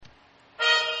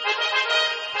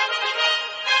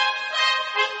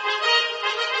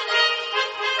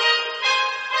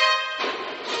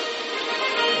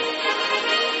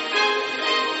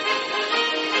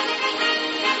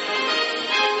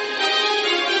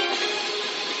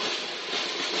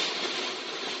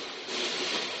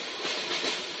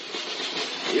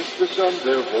The Son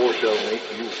therefore shall make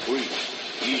you free.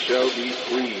 Ye shall be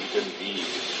free indeed.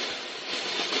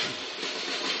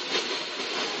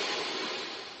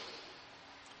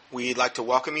 We'd like to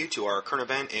welcome you to our current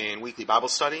event and weekly Bible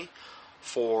study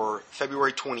for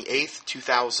February 28th,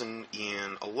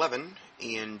 2011.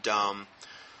 And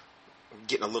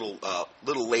getting a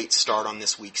little late start on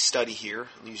this week's study here.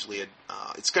 Usually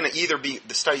it's going to either be,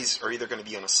 the studies are either going to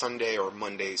be on a Sunday or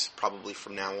Mondays probably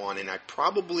from now on. And I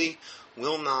probably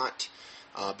will not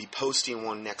be posting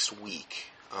one next week.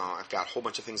 I've got a whole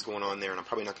bunch of things going on there, and I'm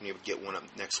probably not going to be able to get one up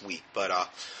next week. But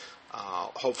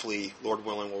hopefully, Lord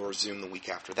willing, we'll resume the week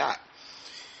after that.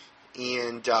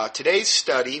 And today's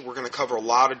study, we're going to cover a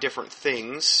lot of different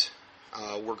things.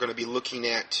 We're going to be looking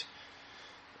at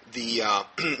the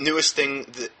newest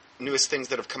things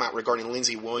that have come out regarding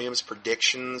Lindsey Williams'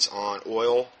 predictions on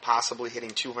oil possibly hitting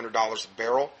 $200 a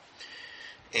barrel,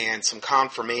 and some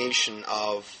confirmation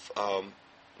of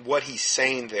what he's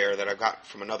saying there that I got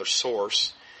from another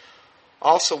source.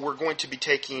 Also, we're going to be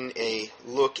taking a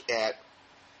look at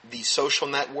the social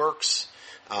networks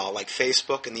like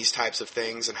Facebook and these types of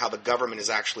things, and how the government is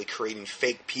actually creating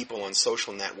fake people on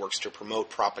social networks to promote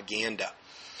propaganda.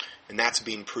 And that's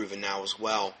being proven now as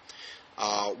well.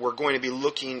 We're going to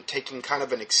be taking kind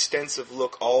of an extensive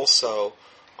look also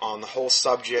on the whole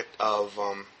subject of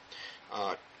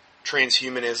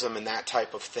transhumanism and that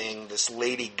type of thing. This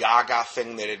Lady Gaga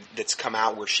thing that's come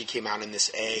out, where she came out in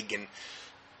this egg, and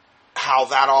how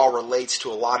that all relates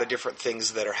to a lot of different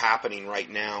things that are happening right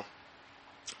now,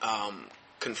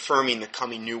 confirming the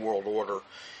coming New World Order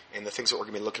and the things that we're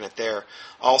going to be looking at there.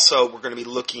 Also, we're going to be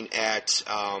looking at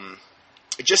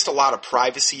just a lot of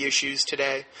privacy issues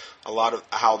today, a lot of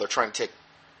how they're trying to take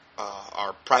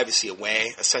our privacy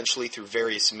away, essentially, through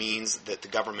various means that the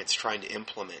government's trying to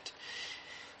implement.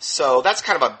 So that's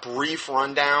kind of a brief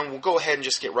rundown. We'll go ahead and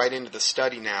just get right into the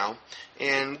study now,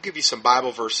 and we'll give you some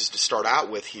Bible verses to start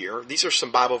out with here. These are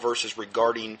some Bible verses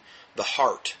regarding the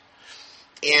heart.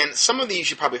 And some of these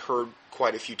you probably heard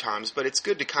quite a few times, but it's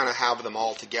good to kind of have them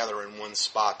all together in one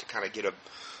spot to kind of get a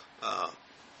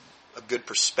good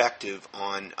perspective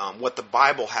on what the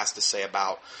Bible has to say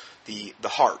about the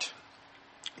heart.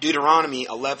 Deuteronomy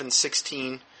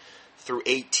 11:16 through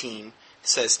 18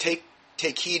 says, Take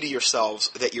heed to yourselves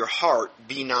that your heart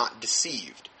be not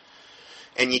deceived,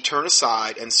 and ye turn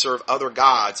aside and serve other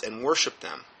gods and worship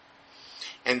them,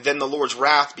 and then the Lord's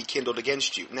wrath be kindled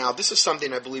against you. Now, this is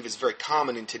something I believe is very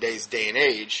common in today's day and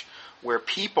age, where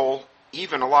people,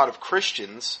 even a lot of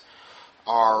Christians,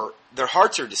 their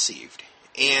hearts are deceived,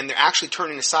 and they're actually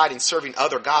turning aside and serving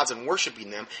other gods and worshiping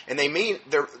them, and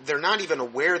they're not even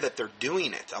aware that they're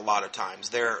doing it. A lot of times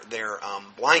they're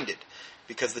blinded,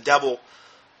 because the devil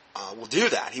will do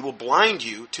that. He will blind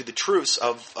you to the truths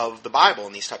of the Bible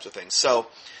and these types of things. So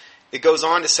it goes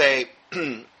on to say,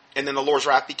 and then the Lord's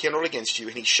wrath be kindled against you,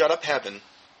 and he shut up heaven,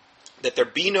 that there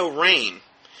be no rain,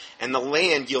 and the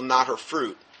land yield not her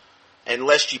fruit, and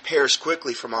lest ye perish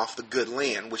quickly from off the good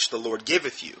land which the Lord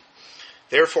giveth you.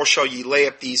 Therefore shall ye lay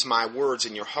up these my words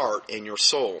in your heart and your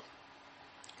soul.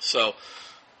 So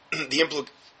the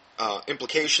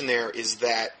implication there is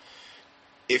that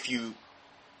if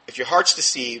your heart's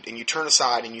deceived and you turn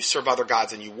aside and you serve other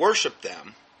gods and you worship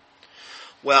them,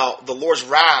 well, the Lord's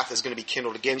wrath is going to be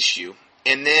kindled against you.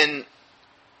 And then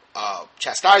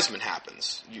chastisement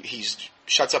happens. He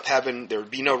shuts up heaven, there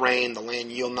be no rain, the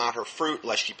land yield not her fruit,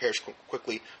 lest ye perish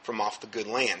quickly from off the good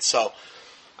land. So,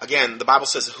 again, the Bible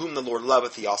says, whom the Lord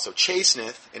loveth, he also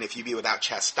chasteneth, and if you be without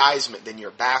chastisement, then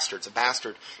you're bastards. A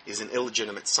bastard is an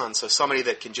illegitimate son. So somebody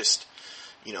that can just,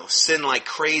 sin like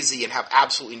crazy and have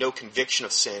absolutely no conviction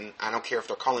of sin, I don't care if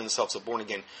they're calling themselves a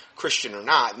born-again Christian or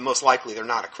not, most likely they're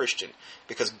not a Christian,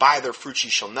 because by their fruits ye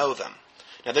shall know them.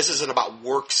 Now, this isn't about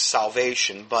works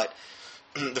salvation, but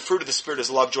the fruit of the Spirit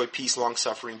is love, joy, peace,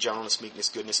 long-suffering, gentleness, meekness,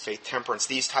 goodness, faith, temperance,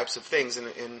 these types of things.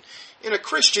 In a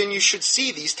Christian, you should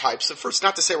see these types of fruits.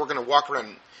 Not to say we're going to walk around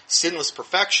in sinless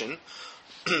perfection,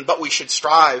 but we should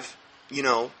strive,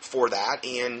 for that.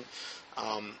 And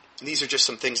these are just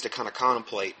some things to kind of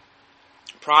contemplate.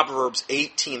 Proverbs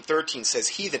 18:13 says,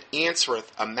 He that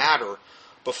answereth a matter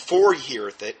before he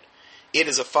heareth it, it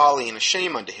is a folly and a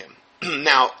shame unto him.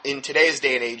 Now, in today's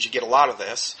day and age, you get a lot of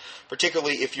this,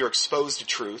 particularly if you're exposed to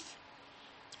truth,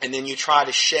 and then you try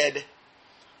to shed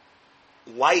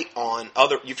light on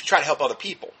you try to help other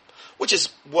people, which is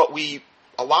what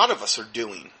a lot of us are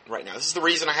doing right now. This is the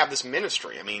reason I have this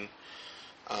ministry. I mean,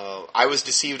 I was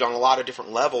deceived on a lot of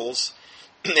different levels,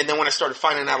 and then when I started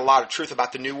finding out a lot of truth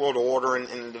about the New World Order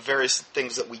and the various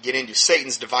things that we get into,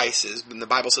 Satan's devices, and the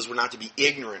Bible says we're not to be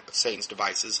ignorant of Satan's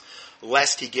devices,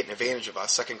 lest he get an advantage of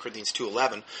us, 2 Corinthians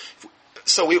 2:11.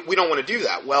 So we don't want to do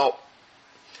that. Well,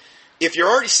 if you're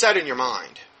already set in your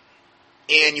mind,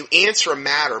 and you answer a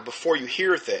matter before you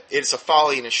heareth it, it's a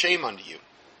folly and a shame unto you,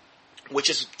 which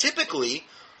is typically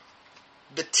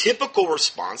the typical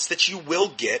response that you will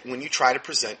get when you try to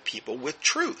present people with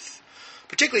truth,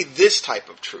 particularly this type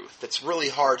of truth that's really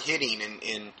hard-hitting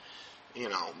and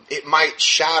it might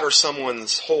shatter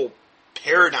someone's whole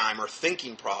paradigm or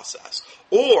thinking process.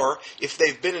 Or if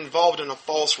they've been involved in a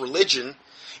false religion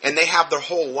and they have their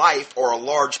whole life or a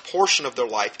large portion of their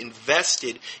life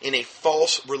invested in a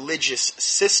false religious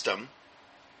system,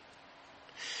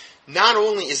 not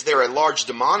only is there a large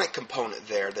demonic component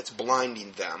there that's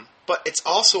blinding them, but it's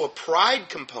also a pride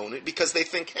component because they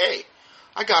think, hey,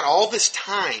 I got all this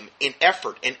time and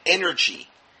effort and energy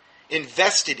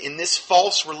invested in this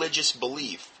false religious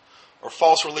belief or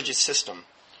false religious system.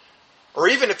 Or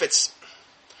even if it's,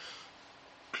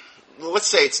 let's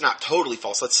say it's not totally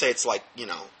false. Let's say it's like,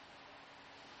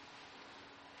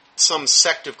 some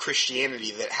sect of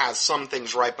Christianity that has some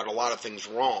things right but a lot of things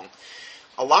wrong.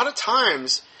 A lot of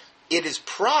times it is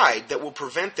pride that will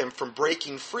prevent them from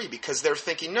breaking free because they're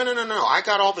thinking, no, I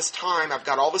got all this time, I've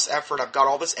got all this effort, I've got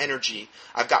all this energy,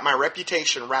 I've got my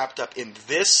reputation wrapped up in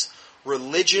this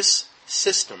religious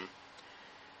system,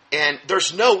 and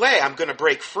there's no way I'm going to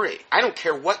break free. I don't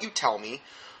care what you tell me.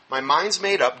 My mind's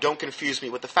made up. Don't confuse me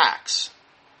with the facts.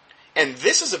 And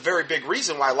this is a very big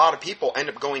reason why a lot of people end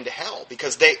up going to hell,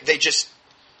 because they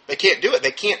can't do it.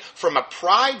 They can't, from a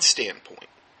pride standpoint,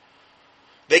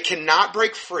 they cannot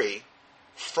break free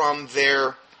from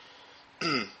their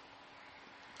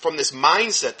from this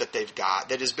mindset that they've got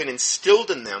that has been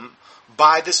instilled in them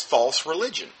by this false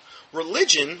religion.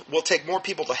 Religion will take more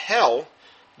people to hell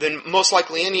than most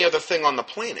likely any other thing on the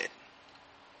planet.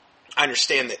 I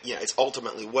understand that, it's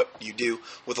ultimately what you do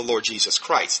with the Lord Jesus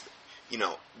Christ.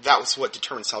 That was what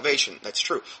determines salvation. That's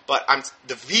true. But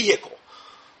the vehicle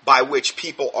by which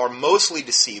people are mostly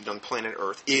deceived on planet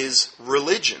Earth is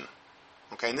religion.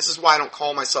 Okay, and this is why I don't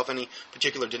call myself any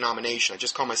particular denomination. I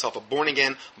just call myself a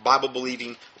born-again,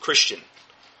 Bible-believing Christian,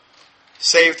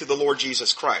 saved through the Lord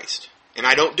Jesus Christ. And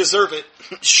I don't deserve it.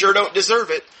 Sure don't deserve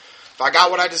it. If I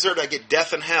got what I deserved, I'd get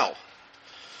death and hell.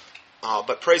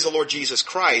 But praise the Lord Jesus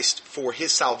Christ for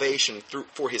His salvation,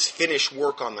 for His finished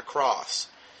work on the cross,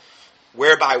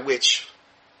 whereby which,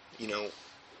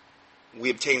 we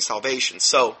obtain salvation.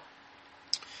 So,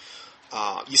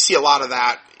 you see a lot of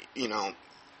that,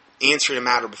 answering a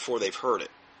matter before they've heard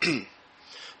it.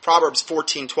 Proverbs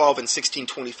 14:12 and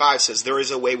 16:25 says, "There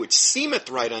is a way which seemeth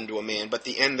right unto a man, but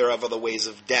the end thereof are the ways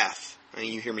of death." And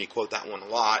you hear me quote that one a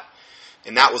lot.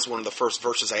 And that was one of the first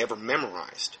verses I ever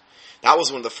memorized. That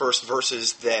was one of the first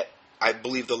verses that I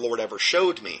believe the Lord ever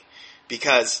showed me.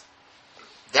 Because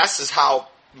this is how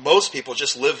most people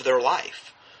just live their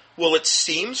life. Well, it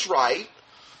seems right.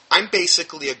 I'm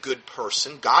basically a good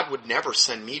person. God would never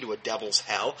send me to a devil's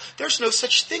hell. There's no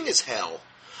such thing as hell.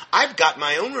 I've got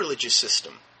my own religious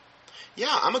system.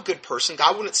 Yeah, I'm a good person.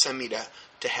 God wouldn't send me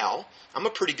to hell. I'm a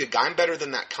pretty good guy. I'm better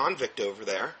than that convict over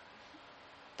there.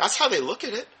 That's how they look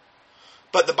at it.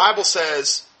 But the Bible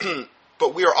says,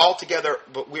 but we are all together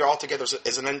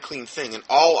as an unclean thing, and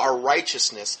all our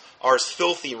righteousness are as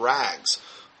filthy rags,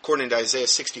 according to Isaiah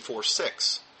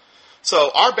 64:6.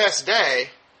 So our best day,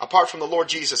 apart from the Lord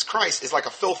Jesus Christ, is like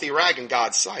a filthy rag in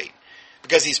God's sight.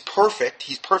 Because He's perfect,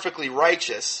 He's perfectly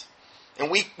righteous,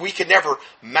 and we can never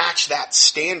match that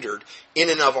standard in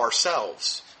and of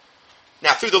ourselves.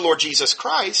 Now, through the Lord Jesus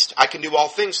Christ, I can do all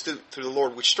things through the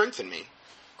Lord which strengthen me.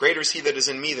 Greater is He that is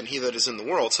in me than he that is in the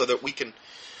world, so that we can,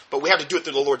 but we have to do it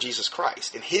through the Lord Jesus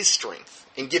Christ, in His strength,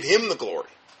 and give Him the glory.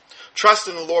 Trust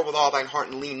in the Lord with all thine heart,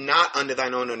 and lean not unto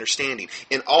thine own understanding.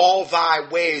 In all thy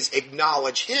ways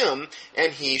acknowledge Him,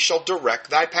 and He shall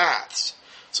direct thy paths.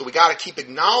 So we got to keep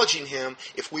acknowledging Him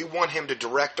if we want Him to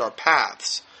direct our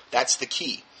paths. That's the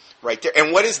key, right there.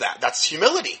 And what is that? That's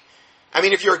humility. I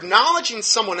mean, if you're acknowledging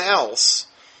someone else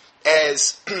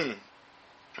as,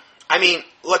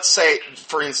 let's say,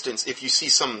 for instance, if you see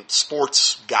some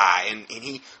sports guy and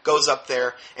he goes up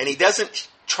there and he doesn't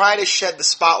try to shed the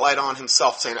spotlight on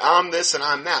himself, saying, I'm this and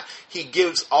I'm that. He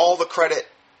gives all the credit,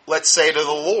 let's say, to the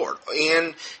Lord.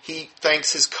 And he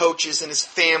thanks his coaches and his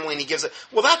family, and he gives it.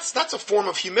 Well, that's a form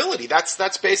of humility. That's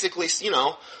basically,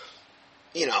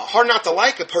 hard not to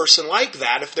like a person like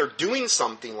that if they're doing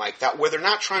something like that, where they're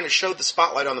not trying to show the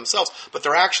spotlight on themselves, but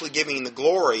they're actually giving the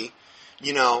glory,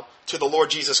 to the Lord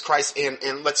Jesus Christ,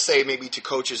 and let's say maybe to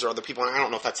coaches or other people. And I don't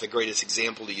know if that's the greatest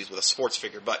example to use with a sports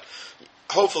figure, but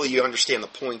hopefully you understand the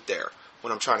point there,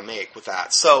 what I'm trying to make with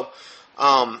that. So,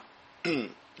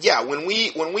 when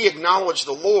we acknowledge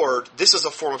the Lord, this is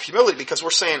a form of humility because we're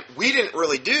saying, we didn't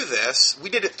really do this. We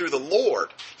did it through the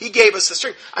Lord. He gave us the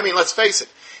strength. I mean, let's face it.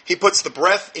 He puts the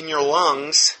breath in your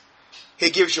lungs. He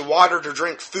gives you water to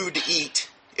drink, food to eat,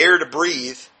 air to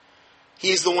breathe.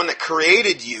 He's the one that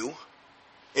created you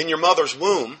in your mother's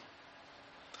womb.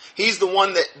 He's the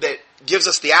one that gives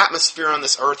us the atmosphere on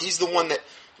this earth. He's the one that,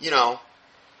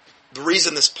 the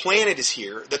reason this planet is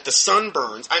here, that the sun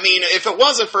burns. I mean, if it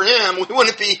wasn't for him, we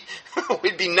wouldn't be,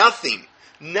 we'd be nothing.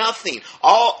 Nothing.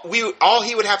 All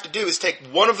he would have to do is take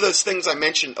one of those things I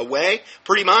mentioned away,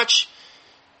 pretty much,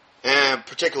 and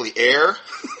particularly air.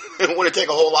 It wouldn't take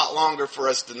a whole lot longer for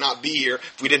us to not be here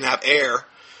if we didn't have air.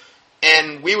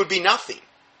 And we would be nothing.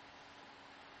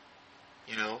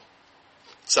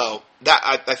 So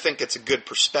that I think it's a good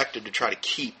perspective to try to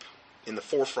keep in the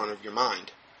forefront of your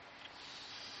mind.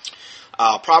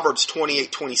 Proverbs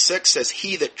 28:26 says,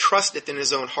 "He that trusteth in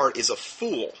his own heart is a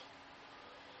fool."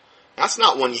 That's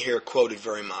not one you hear quoted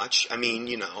very much. I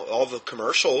mean, all the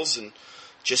commercials and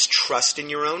just trust in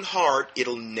your own heart.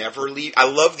 It'll never leave. I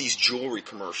love these jewelry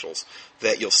commercials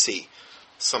that you'll see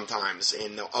sometimes.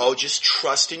 And just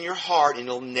trust in your heart and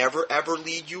it'll never ever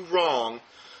lead you wrong.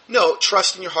 No,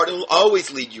 trust in your heart and it'll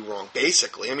always lead you wrong,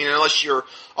 basically. I mean, unless you're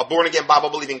a born-again,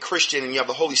 Bible-believing Christian and you have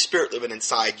the Holy Spirit living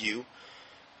inside you,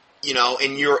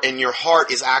 and your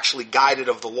heart is actually guided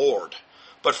of the Lord.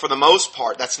 But for the most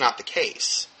part, that's not the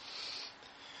case.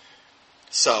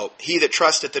 So, he that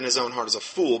trusteth in his own heart is a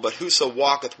fool, but whoso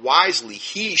walketh wisely,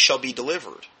 he shall be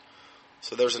delivered.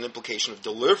 So there's an implication of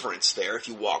deliverance there if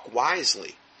you walk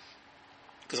wisely.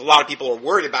 Because a lot of people are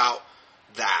worried about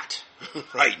that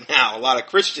right now. A lot of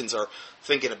Christians are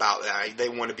thinking about that. They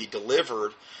want to be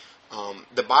delivered.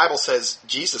 The Bible says,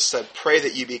 Jesus said, "Pray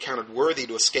that you be accounted worthy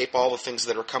to escape all the things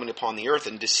that are coming upon the earth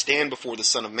and to stand before the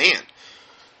Son of Man."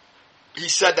 He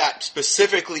said that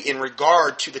specifically in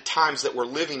regard to the times that we're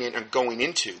living in and going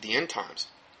into, the end times.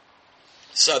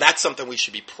 So that's something we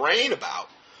should be praying about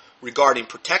regarding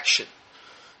protection.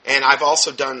 And I've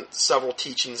also done several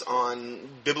teachings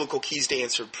on biblical keys to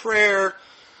answered prayer,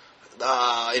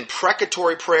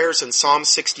 imprecatory prayers in Psalm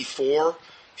 64.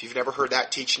 If you've never heard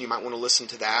that teaching, you might want to listen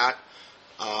to that.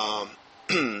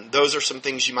 Those are some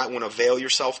things you might want to avail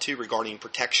yourself to regarding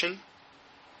protection.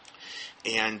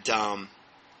 And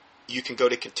you can go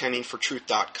to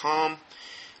contendingfortruth.com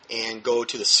and go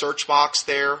to the search box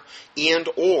there, and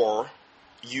or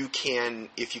you can,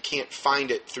 if you can't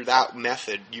find it through that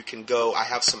method, you can go,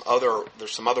 there's some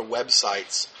other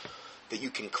websites that you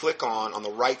can click on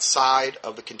the right side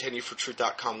of the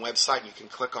contendingfortruth.com website. You can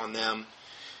click on them,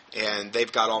 and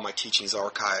they've got all my teachings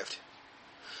archived.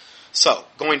 So,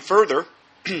 going further,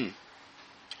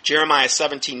 Jeremiah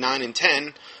 17:9 and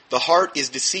 10, "The heart is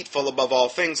deceitful above all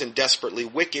things and desperately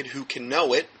wicked. Who can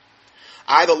know it?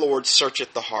 I, the Lord, search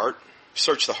the heart.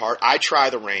 I try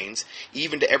the reins,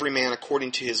 even to every man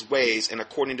according to his ways and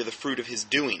according to the fruit of his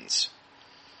doings."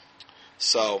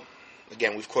 So,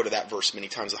 again, we've quoted that verse many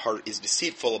times. The heart is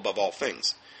deceitful above all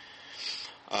things.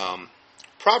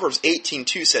 Proverbs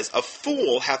 18:2 says, "A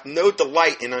fool hath no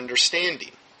delight in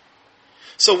understanding."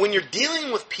 So when you're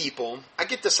dealing with people, I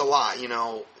get this a lot,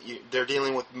 they're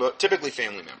dealing with typically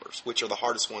family members, which are the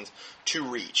hardest ones to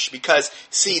reach. Because,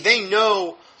 see, they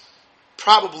know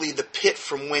probably the pit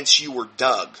from whence you were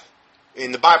dug.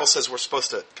 And the Bible says we're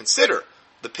supposed to consider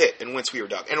the pit in whence we were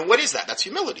dug. And what is that? That's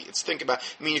humility. It's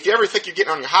if you ever think you're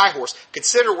getting on your high horse,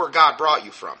 consider where God brought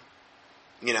you from.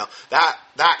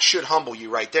 That should humble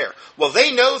you right there. Well,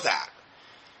 they know that.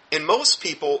 And most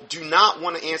people do not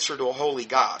want to answer to a holy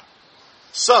God.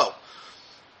 So,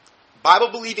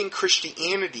 Bible-believing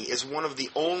Christianity is one of the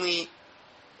only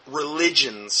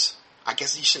religions, I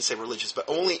guess you shouldn't say religions, but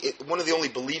one of the only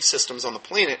belief systems on the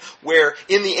planet where,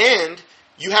 in the end,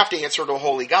 you have to answer to a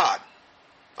holy God.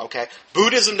 Okay?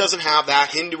 Buddhism doesn't have that.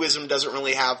 Hinduism doesn't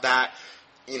really have that.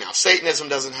 Satanism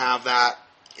doesn't have that.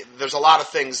 There's a lot of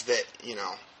things that,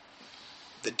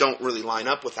 that don't really line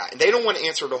up with that. And they don't want to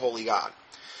answer to a holy God.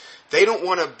 They don't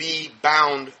want to be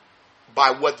bound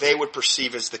by what they would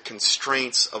perceive as the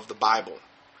constraints of the Bible.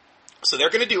 So they're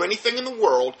going to do anything in the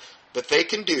world that they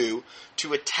can do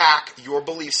to attack your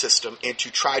belief system and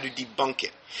to try to debunk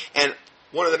it. And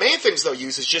one of the main things they'll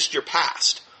use is just your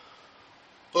past.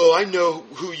 Oh, I know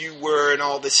who you were and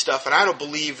all this stuff, and I don't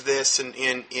believe this, and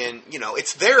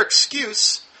it's their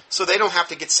excuse so they don't have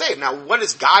to get saved. Now, what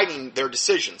is guiding their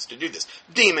decisions to do this?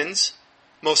 Demons,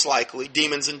 most likely.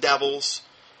 Demons and devils.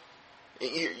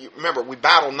 You remember, we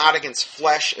battle not against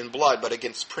flesh and blood, but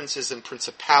against princes and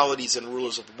principalities and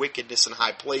rulers of wickedness in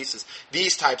high places.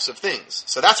 These types of things.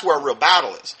 So that's where a real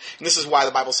battle is. And this is why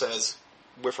the Bible says,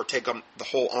 wherefore take on the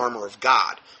whole armor of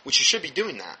God, which you should be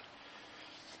doing that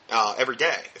every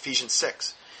day, Ephesians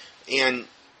 6. And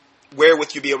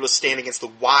wherewith you be able to stand against the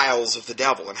wiles of the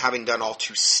devil, and having done all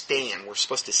to stand. We're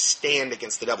supposed to stand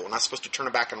against the devil. We're not supposed to turn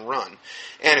it back and run.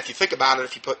 And if you think about it,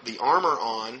 if you put the armor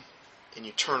on and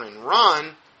you turn and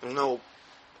run,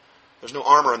 there's no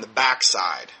armor on the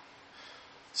backside.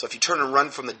 So if you turn and run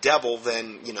from the devil,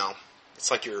 then,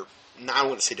 it's like you're, I don't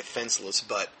want to say defenseless,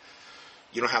 but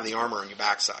you don't have the armor on your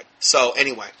backside. So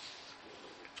anyway,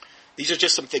 these are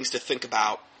just some things to think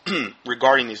about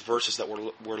regarding these verses that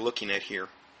we're looking at here.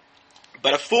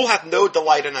 But a fool hath no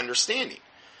delight in understanding.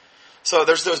 So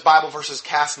there's those Bible verses,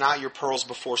 cast not your pearls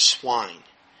before swine.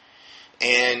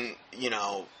 And,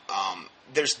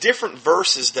 there's different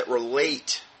verses that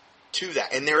relate to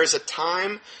that. And there is a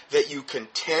time that you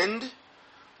contend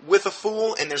with a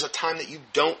fool, and there's a time that you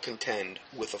don't contend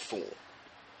with a fool.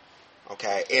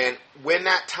 Okay? And when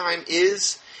that time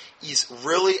is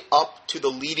really up to the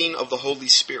leading of the Holy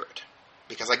Spirit.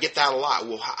 Because I get that a lot.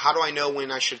 Well, how do I know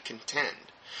when I should contend?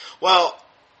 Well,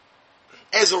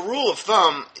 as a rule of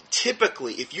thumb,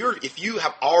 typically, if you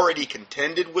have already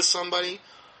contended with somebody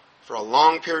for a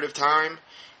long period of time,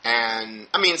 and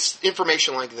it's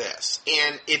information like this,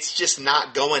 and it's just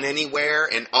not going anywhere,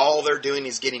 and all they're doing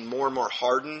is getting more and more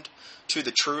hardened to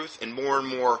the truth, and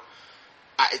more,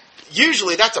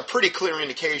 usually that's a pretty clear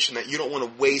indication that you don't want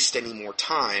to waste any more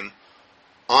time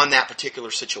on that particular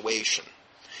situation.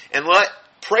 And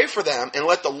pray for them, and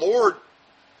let the Lord,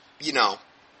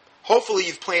 hopefully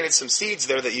you've planted some seeds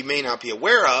there that you may not be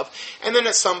aware of, and then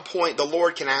at some point the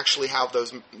Lord can actually have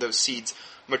those seeds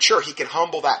mature. He can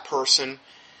humble that person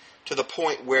to the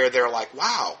point where they're like,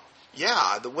 wow,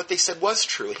 yeah, what they said was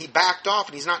true. And he backed off,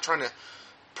 and he's not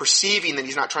perceiving that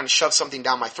he's not trying to shove something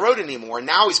down my throat anymore, and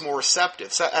now he's more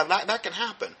receptive. So that can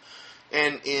happen.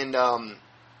 And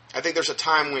I think there's a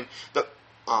time when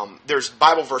there's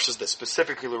Bible verses that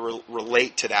specifically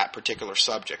relate to that particular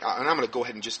subject. And I'm going to go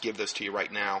ahead and just give those to you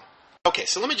right now. Okay,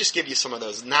 so let me just give you some of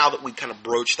those now that we kind of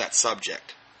broached that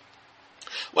subject.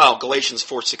 Well, Galatians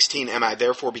 4:16, am I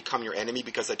therefore become your enemy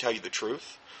because I tell you the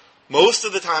truth? Most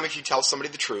of the time, if you tell somebody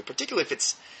the truth, particularly if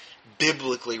it's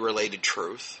biblically related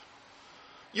truth,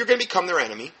 you're going to become their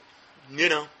enemy.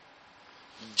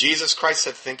 Jesus Christ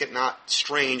said, think it not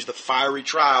strange, the fiery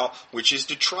trial, which is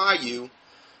to try you.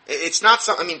 It's not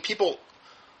something, people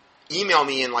email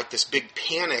me in like this big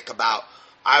panic about,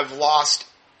 I've lost,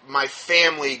 my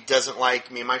family doesn't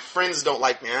like me, my friends don't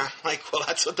like me. I'm like, well,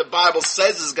 that's what the Bible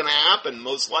says is going to happen,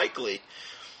 most likely.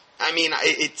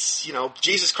 It's,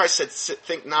 Jesus Christ said,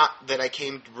 think not that I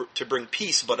came to bring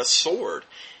peace, but a sword.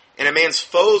 And a man's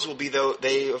foes will be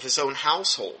they of his own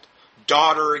household.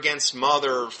 Daughter against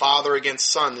mother, father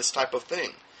against son, this type of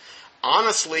thing.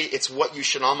 Honestly, it's what you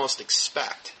should almost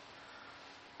expect.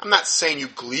 I'm not saying you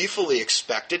gleefully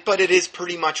expect it, but it is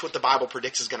pretty much what the Bible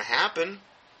predicts is going to happen.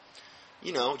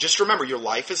 Just remember, your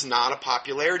life is not a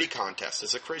popularity contest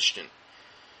as a Christian.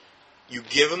 You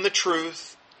give them the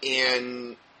truth,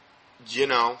 and, you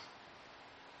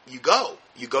go.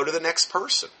 You go to the next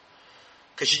person.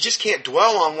 Because you just can't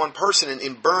dwell on one person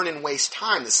and burn and waste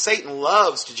time. Satan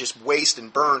loves to just waste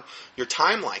and burn your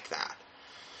time like that.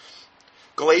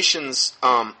 Proverbs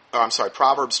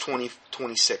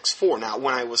 20:26-4. Now,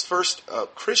 when I was first a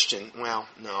Christian, I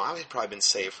had probably been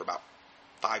saved for about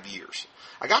 5 years.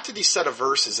 I got to these set of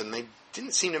verses, and they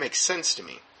didn't seem to make sense to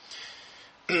me.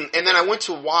 And then I went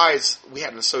to Wise. We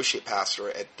had an associate pastor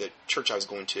at the church I was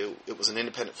going to. It was an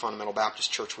independent fundamental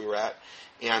Baptist church we were at.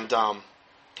 And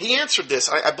he answered this.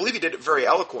 I believe he did it very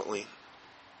eloquently.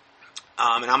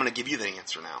 And I'm going to give you the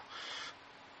answer now.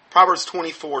 Proverbs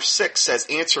 24:6 says,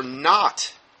 answer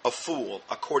not a fool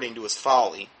according to his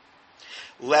folly,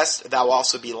 lest thou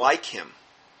also be like him.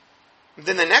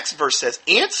 Then the next verse says,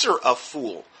 answer a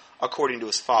fool according to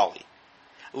his folly,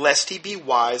 lest he be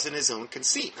wise in his own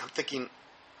conceit. I'm thinking,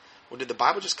 well, did the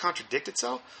Bible just contradict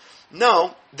itself?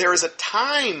 No, there is a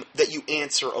time that you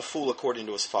answer a fool according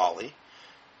to his folly,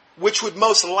 which would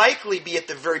most likely be at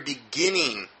the very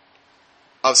beginning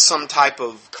of some type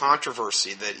of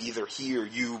controversy that either he or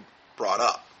you brought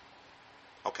up.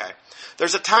 Okay?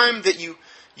 There's a time that you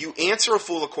answer a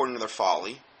fool according to their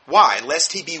folly. Why?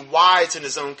 Lest he be wise in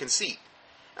his own conceit.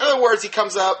 In other words, he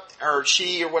comes up, or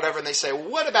she, or whatever, and they say,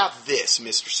 what about this,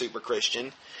 Mr. Super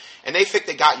Christian? And they think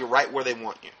they got you right where they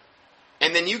want you.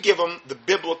 And then you give them the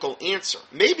biblical answer.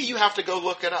 Maybe you have to go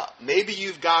look it up. Maybe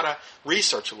you've got to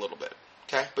research a little bit.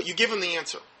 Okay? But you give them the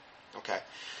answer. Okay?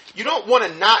 You don't want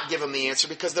to not give them the answer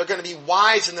because they're going to be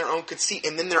wise in their own conceit,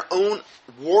 and then their own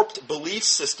warped belief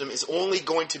system is only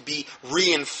going to be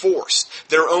reinforced.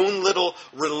 Their own little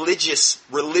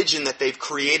religion that they've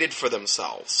created for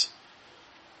themselves.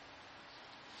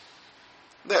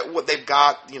 That what they've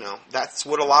got, that's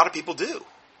what a lot of people do.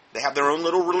 They have their own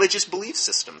little religious belief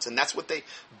systems, and that's what they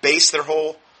base their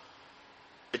whole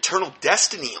eternal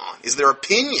destiny on, is their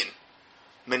opinion,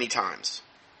 many times.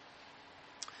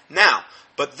 Now,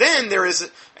 but then there is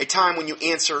a time when you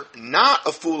answer not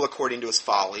a fool according to his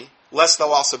folly, lest thou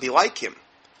also be like him.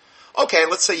 Okay,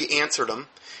 let's say you answered him,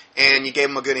 and you gave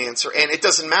him a good answer, and it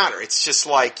doesn't matter. It's just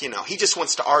like, he just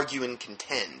wants to argue and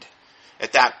contend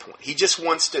at that point. He just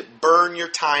wants to burn your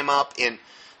time up, and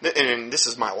this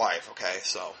is my life, okay?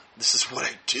 So this is what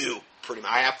I do, pretty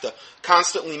much. I have to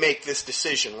constantly make this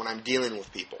decision when I'm dealing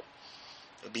with people.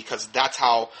 Because that's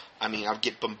how, I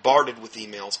get bombarded with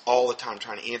emails all the time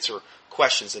trying to answer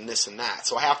questions and this and that.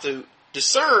 So I have to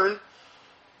discern,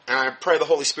 and I pray the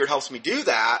Holy Spirit helps me do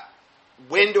that,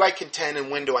 when do I contend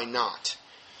and when do I not?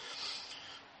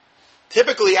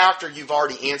 Typically after you've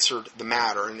already answered the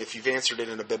matter, and if you've answered it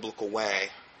in a biblical way,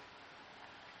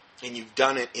 and you've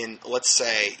done it in, let's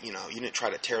say, you didn't try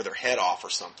to tear their head off or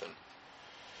something.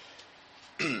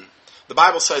 The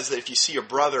Bible says that if you see your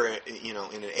brother, in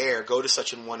an error, go to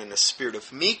such an one in a spirit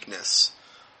of meekness,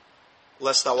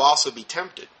 lest thou also be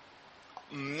tempted.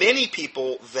 Many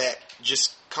people that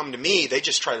just come to me, they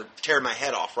just try to tear my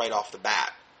head off right off the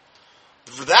bat.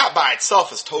 That by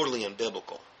itself is totally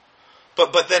unbiblical.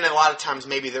 But then a lot of times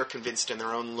maybe they're convinced in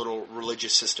their own little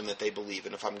religious system that they believe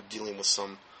in. If I'm dealing with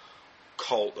some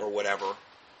cult or whatever,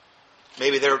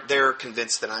 maybe they're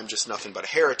convinced that I'm just nothing but a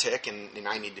heretic and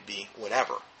I need to be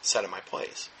whatever, set in my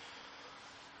place.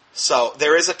 So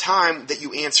there is a time that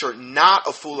you answer not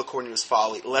a fool according to his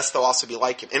folly, lest thou also be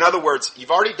like him. In other words,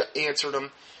 you've already answered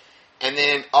him, and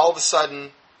then all of a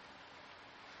sudden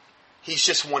he's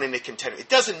just wanting to contend. It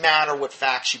doesn't matter what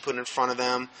facts you put in front of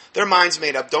them. Their mind's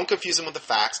made up. Don't confuse them with the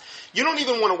facts. You don't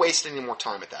even want to waste any more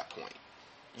time at that point.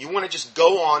 You want to just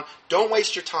go on. Don't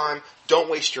waste your time. Don't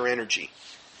waste your energy.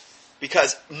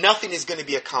 Because nothing is going to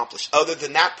be accomplished other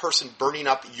than that person burning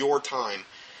up your time.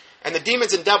 And the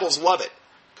demons and devils love it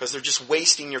because they're just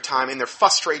wasting your time and they're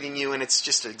frustrating you and it's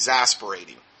just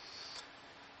exasperating.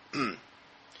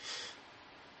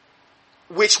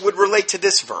 Which would relate to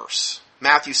this verse.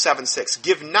 Matthew 7:6.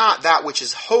 Give not that which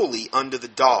is holy unto the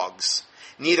dogs,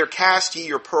 neither cast ye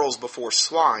your pearls before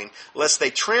swine, lest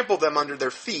they trample them under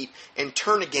their feet and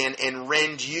turn again and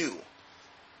rend you.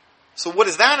 So what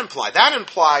does that imply? That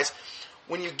implies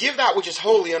when you give that which is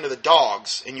holy unto the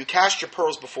dogs and you cast your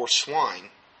pearls before swine,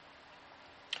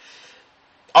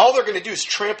 all they're going to do is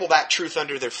trample that truth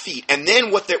under their feet. And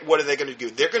then what are they going to do?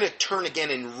 They're going to turn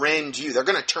again and rend you. They're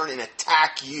going to turn and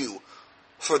attack you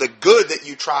for the good that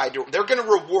you tried to. They're going to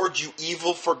reward you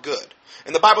evil for good.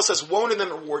 And the Bible says, woe to them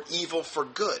that reward evil for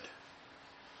good.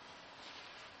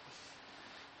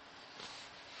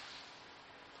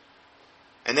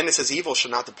 And then it says, evil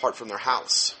shall not depart from their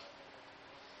house.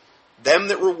 Them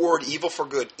that reward evil for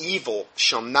good, evil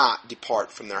shall not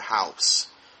depart from their house.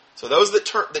 So those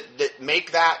that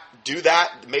make that, do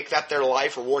that, make that their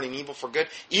life, rewarding evil for good,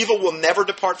 evil will never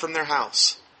depart from their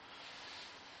house.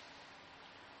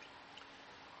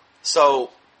 So,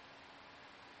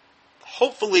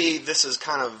 hopefully this is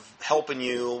kind of helping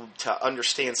you to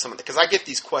understand some of it. Because I get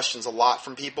these questions a lot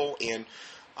from people, and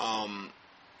I'm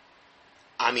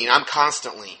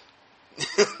constantly,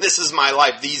 this is my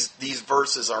life. These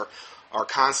verses are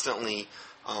constantly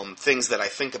things that I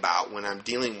think about when I'm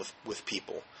dealing with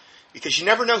people. Because you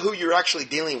never know who you're actually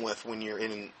dealing with when you're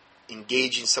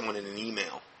engaging someone in an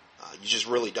email. You just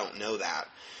really don't know that.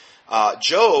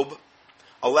 Job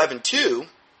 11:2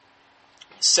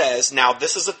 says, now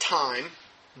this is a time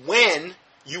when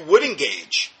you would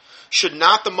engage. Should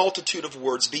not the multitude of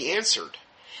words be answered?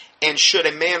 And should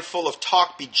a man full of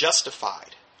talk be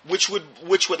justified? Which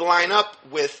would line up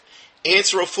with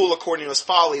answer a fool according to his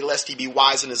folly, lest he be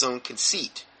wise in his own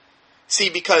conceit. See,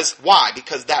 because, why?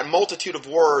 Because that multitude of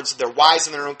words, they're wise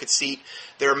in their own conceit,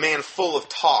 they're a man full of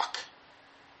talk.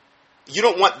 You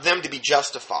don't want them to be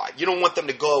justified. You don't want them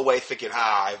to go away thinking,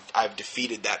 I've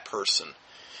defeated that person.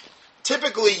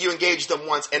 Typically, you engage them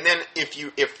once, and then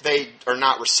if they are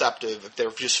not receptive, if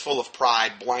they're just full of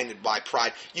pride, blinded by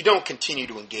pride, you don't continue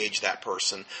to engage that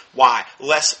person. Why?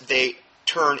 Lest they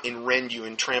turn and rend you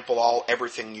and trample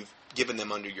everything you've given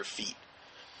them under your feet.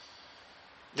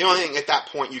 The only thing at that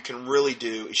point you can really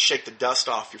do is shake the dust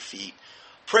off your feet.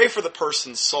 Pray for the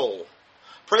person's soul.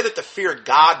 Pray that the fear of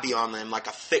God be on them like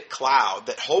a thick cloud,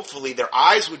 that hopefully their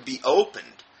eyes would be opened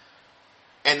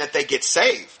and that they get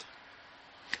saved.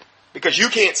 Because you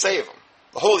can't save them.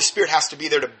 The Holy Spirit has to be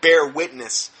there to bear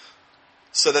witness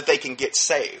so that they can get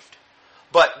saved.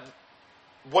 But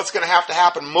what's going to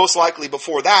happen most likely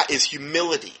before that is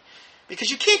humility. Because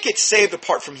you can't get saved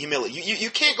apart from humility. You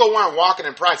can't go around walking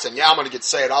in pride saying, yeah, I'm going to get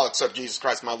saved. I'll accept Jesus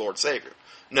Christ, my Lord and Savior.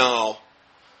 No.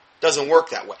 Doesn't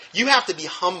work that way. You have to be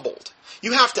humbled.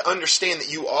 You have to understand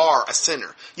that you are a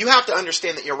sinner. You have to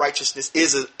understand that your righteousness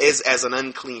is as an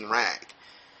unclean rag.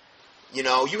 You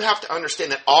know, you have to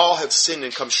understand that all have sinned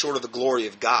and come short of the glory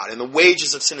of God. And the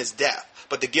wages of sin is death.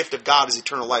 But the gift of God is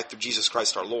eternal life through Jesus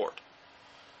Christ our Lord.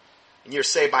 And you're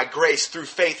saved by grace through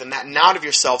faith, and that not of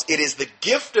yourselves. It is the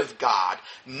gift of God,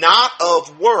 not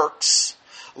of works,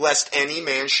 lest any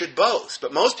man should boast.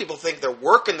 But most people think they're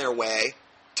working their way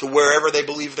to wherever they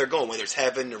believe they're going, whether it's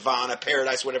heaven, nirvana,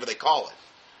 paradise, whatever they call it.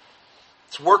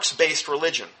 It's works-based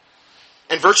religion.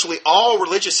 And virtually all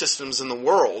religious systems in the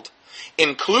world,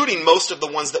 including most of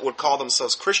the ones that would call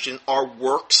themselves Christian, are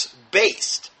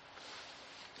works-based.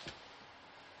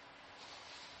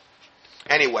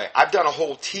 Anyway, I've done a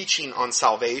whole teaching on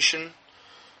salvation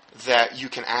that you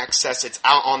can access. It's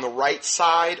out on the right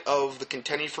side of the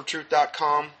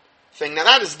contendingfortruth.com thing. Now,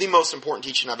 that is the most important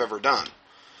teaching I've ever done.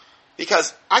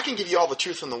 Because I can give you all the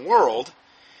truth in the world,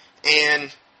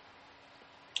 and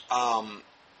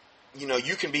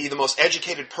you can be the most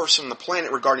educated person on the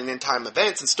planet regarding end-time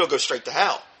events and still go straight to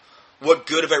hell. What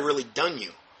good have I really done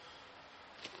you?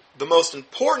 The most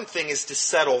important thing is to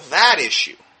settle that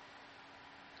issue.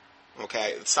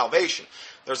 Okay, salvation.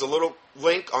 There's a little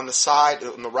link on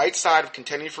the right side of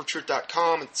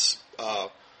contendingfortruth.com.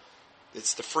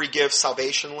 It's the free gift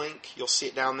salvation link. You'll see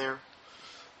it down there.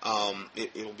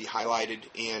 It'll be highlighted,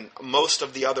 and most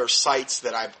of the other sites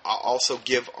that I'll also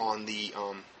give on the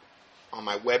on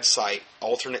my website,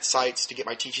 alternate sites to get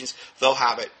my teachings, they'll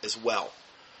have it as well.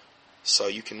 So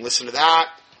you can listen to that.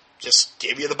 Just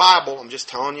give you the Bible. I'm just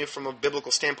telling you from a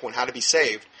biblical standpoint how to be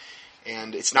saved.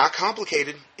 And it's not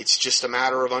complicated. It's just a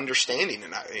matter of understanding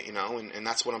it, and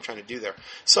that's what I'm trying to do there.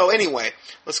 So anyway,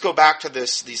 let's go back to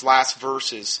these last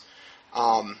verses.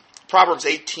 Proverbs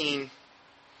 18:2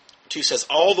 says,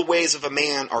 all the ways of a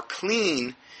man are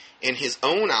clean in his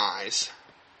own eyes,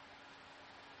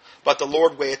 but the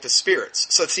Lord weigheth the spirits.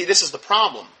 So see, this is the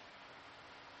problem.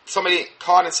 Somebody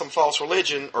caught in some false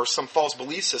religion or some false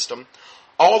belief system,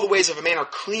 all the ways of a man are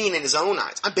clean in his own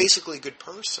eyes. I'm basically a good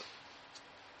person.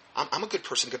 I'm a good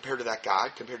person compared to that guy,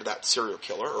 compared to that serial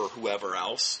killer or whoever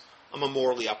else. I'm a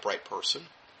morally upright person.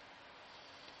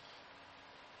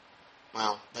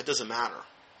 Well, that doesn't matter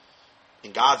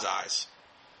in God's eyes.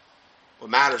 What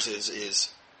matters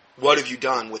is what have you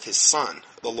done with His Son,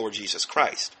 the Lord Jesus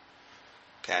Christ?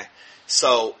 Okay?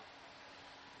 So,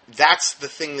 that's the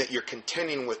thing that you're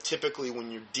contending with typically when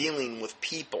you're dealing with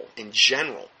people in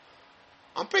general.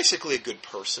 I'm basically a good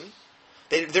person.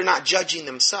 They're not judging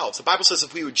themselves. The Bible says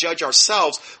if we would judge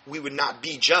ourselves, we would not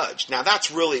be judged. Now, that's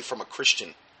really from a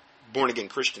Christian, born-again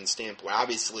Christian standpoint.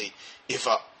 Obviously, if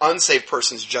an unsaved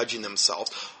person's judging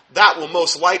themselves, that will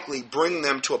most likely bring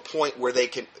them to a point where they're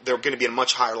going to be in a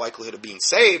much higher likelihood of being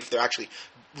saved if they're actually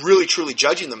really, truly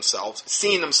judging themselves,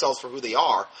 seeing themselves for who they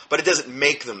are, but it doesn't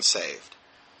make them saved.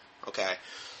 Okay?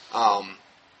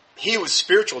 He who is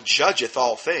spiritual judgeth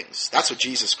all things. That's what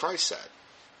Jesus Christ said.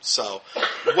 So,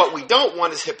 what we don't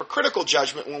want is hypocritical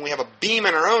judgment when we have a beam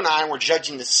in our own eye and we're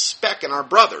judging the speck in our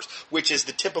brothers, which is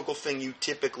the typical thing you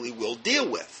typically will deal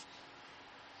with.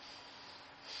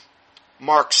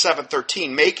 Mark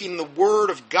 7:13, making the word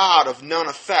of God of none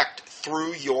effect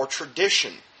through your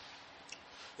tradition.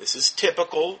 This is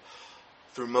typical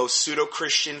through most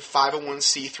pseudo-Christian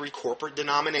 501c3 corporate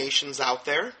denominations out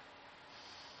there.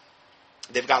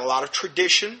 They've got a lot of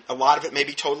tradition. A lot of it may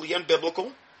be totally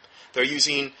unbiblical. They're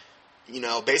using,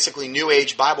 basically New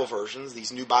Age Bible versions,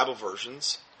 these new Bible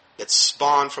versions that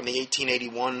spawned from the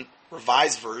 1881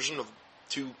 Revised Version of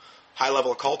two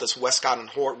high-level occultists, Westcott and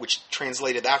Hort, which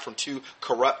translated that from two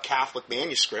corrupt Catholic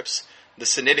manuscripts, the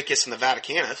Sinaiticus and the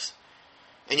Vaticanus.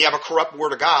 And you have a corrupt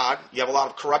Word of God. You have a lot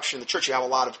of corruption in the church. You have a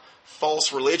lot of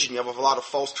false religion. You have a lot of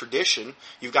false tradition.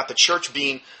 You've got the church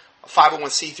being a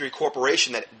 501c3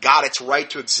 corporation that got its right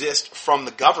to exist from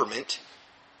the government.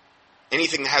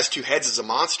 Anything that has two heads is a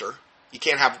monster. You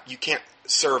can't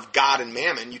serve God and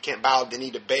mammon. You can't bow the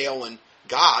knee to Baal and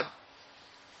God.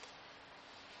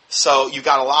 So you've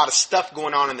got a lot of stuff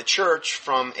going on in the church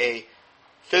from a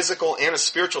physical and a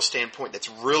spiritual standpoint that's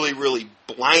really, really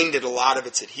blinded a lot of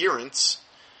its adherents.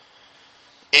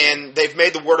 And they've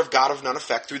made the Word of God of none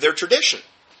effect through their tradition.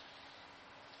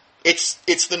 It's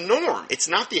the norm. It's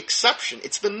not the exception.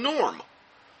 It's the norm.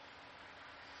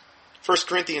 1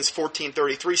 Corinthians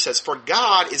 14:33 says, "For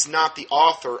God is not the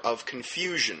author of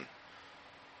confusion."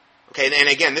 Okay, and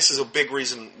again, this is a big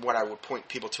reason what I would point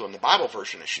people to in the Bible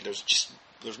version issue.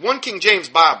 There's one King James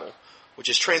Bible, which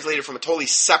is translated from a totally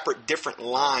separate, different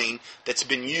line that's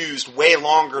been used way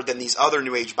longer than these other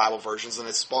New Age Bible versions, and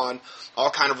it's spawned all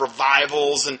kind of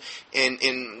revivals and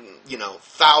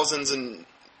thousands and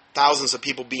thousands of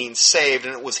people being saved.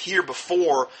 And it was here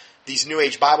before these New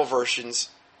Age Bible versions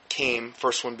came.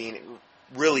 First one being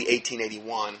really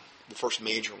 1881, the first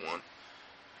major one,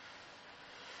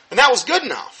 and that was good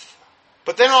enough.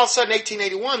 But then all of a sudden,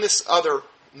 1881, this other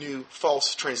new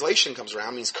false translation comes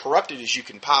around, means corrupted as you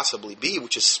can possibly be,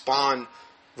 which has spawned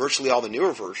virtually all the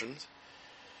newer versions.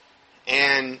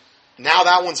 And now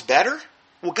that one's better?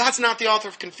 Well, God's not the author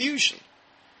of confusion.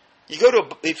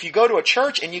 If you go to a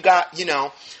church and you got,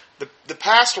 the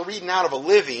pastor reading out of a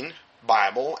Living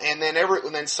Bible, and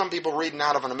then some people reading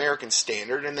out of an American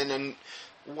Standard, and then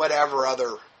whatever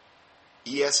other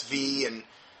ESV and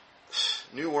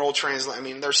New World Translation. I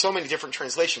mean, there's so many different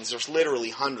translations. There's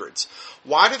literally hundreds.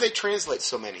 Why do they translate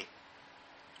so many?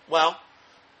 Well,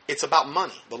 it's about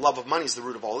money. The love of money is the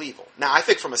root of all evil. Now, I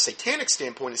think from a satanic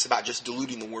standpoint, it's about just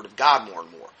diluting the Word of God more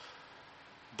and more.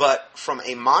 But from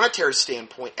a monetary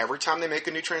standpoint, every time they make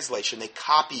a new translation, they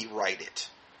copyright it.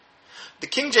 The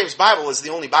King James Bible is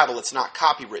the only Bible that's not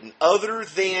copywritten, other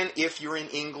than if you're in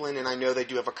England, and I know they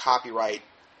do have a copyright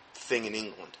thing in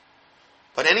England.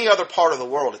 But any other part of the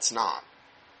world, it's not.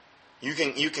 You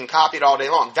can copy it all day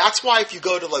long. That's why if you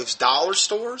go to those dollar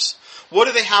stores, what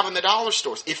do they have in the dollar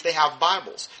stores if they have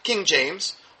Bibles? King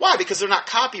James. Why? Because they're not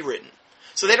copywritten.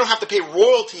 So they don't have to pay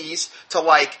royalties to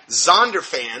like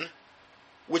Zondervan,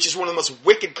 which is one of the most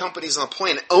wicked companies on the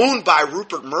planet, owned by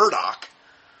Rupert Murdoch,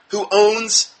 who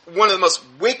owns one of the most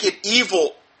wicked,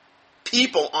 evil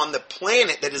people on the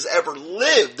planet that has ever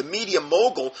lived, the media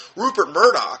mogul, Rupert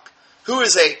Murdoch, who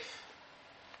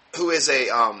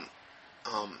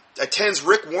attends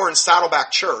Rick Warren's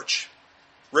Saddleback Church.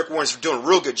 Rick Warren's doing a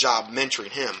real good job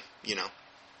mentoring him,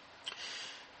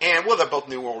 And, they're both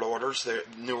New World Orders. They're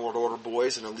New World Order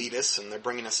boys and elitists, and they're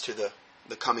bringing us to the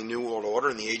coming New World Order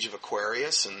in the age of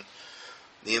Aquarius and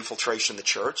the infiltration of the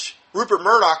church. Rupert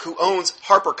Murdoch, who owns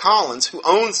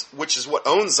HarperCollins, which is what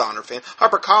owns Zondervan.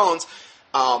 HarperCollins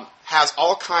has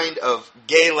all kind of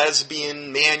gay,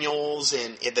 lesbian manuals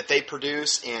and that they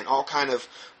produce, and all kind of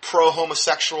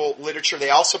pro-homosexual literature. They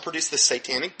also produce the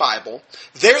Satanic Bible.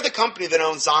 They're the company that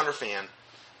owns Zondervan,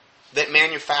 that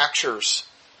manufactures,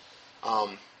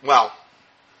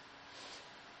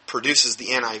 produces the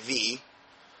NIV,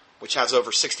 which has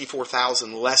over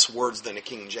 64,000 less words than a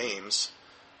King James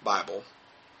Bible.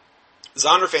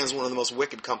 Zondervan is one of the most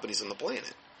wicked companies on the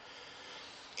planet.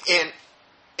 And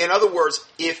in other words,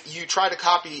 if you try to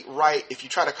copy an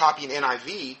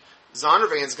NIV,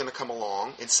 Zondervan is going to come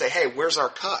along and say, "Hey, where's our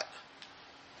cut?"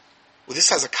 Well, this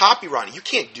has a copyright. You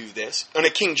can't do this. On a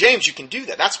King James, you can do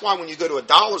that. That's why when you go to a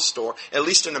dollar store, at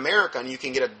least in America, and you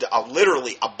can get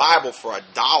literally a Bible for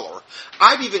 $1.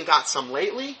 I've even got some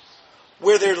lately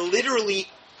where they're literally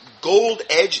gold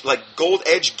edge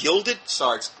gilded.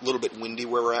 Sorry, it's a little bit windy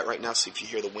where we're at right now, so if you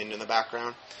hear the wind in the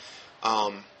background.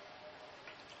 I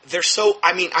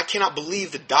cannot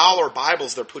believe the dollar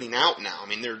Bibles they're putting out now. I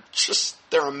mean, they're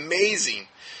amazing.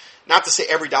 Not to say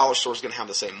every dollar store is going to have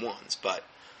the same ones, but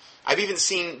I've even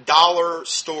seen dollar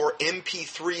store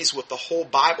MP3s with the whole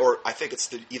Bible, or I think it's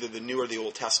either the New or the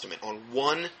Old Testament, on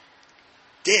one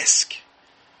disc.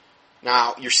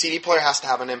 Now, your CD player has to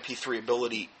have an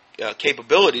MP3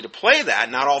 capability to play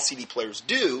that. Not all CD players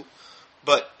do,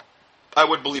 but I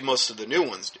would believe most of the new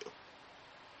ones do.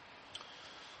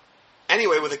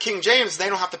 Anyway, with the King James, they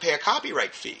don't have to pay a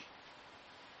copyright fee.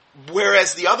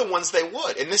 Whereas the other ones, they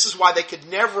would. And this is why they could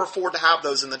never afford to have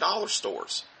those in the dollar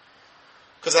stores.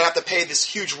 Because they'd have to pay this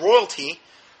huge royalty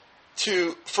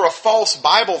for a false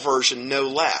Bible version, no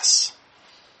less.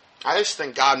 I just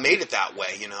think God made it that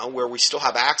way, where we still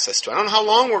have access to it. I don't know how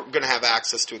long we're going to have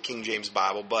access to a King James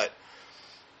Bible, but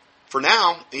for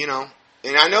now, and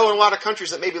I know in a lot of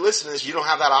countries that maybe listen to this, you don't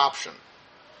have that option.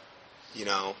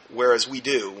 Whereas we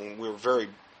do. We're very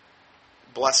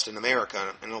blessed in America.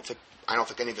 I don't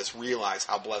think any of us realize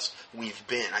how blessed we've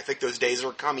been. I think those days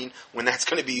are coming when that's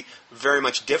going to be very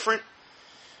much different.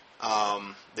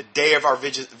 The day of our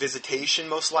visitation,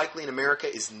 most likely in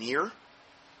America, is near.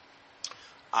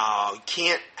 You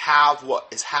can't have what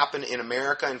has happened in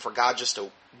America and for God just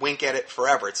to wink at it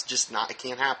forever. It's just not. It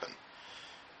can't happen.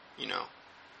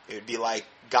 It would be like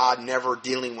God never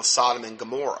dealing with Sodom and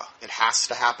Gomorrah. It has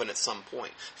to happen at some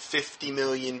point. 50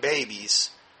 million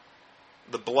babies,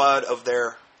 the blood of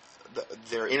their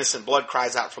their innocent blood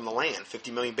cries out from the land.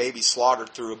 50 million babies slaughtered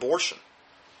through abortion.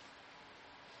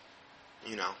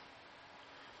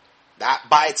 That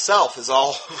by itself is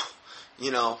all,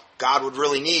 God would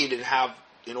really need and have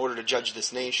in order to judge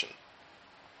this nation.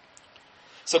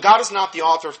 So God is not the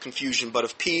author of confusion, but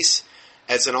of peace,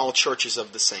 as in all churches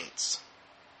of the saints.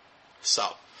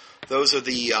 So, those are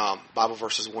the Bible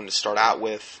verses we wanted to start out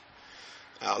with.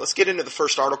 Let's get into the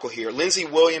first article here. Lindsey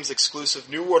Williams exclusive,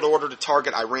 New World Order to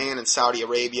target Iran and Saudi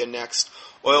Arabia next.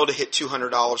 Oil to hit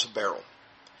 $200 a barrel.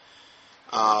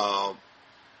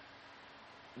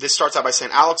 This starts out by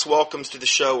saying, Alex welcomes to the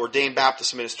show ordained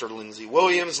Baptist minister Lindsey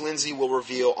Williams. Lindsey will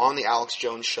reveal on the Alex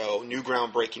Jones Show new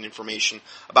groundbreaking information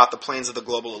about the plans of the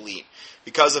global elite.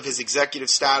 Because of his executive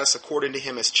status, according to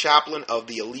him as chaplain of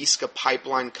the Alaska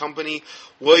Pipeline Company,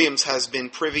 Williams has been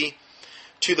privy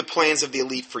to the plans of the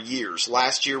elite for years.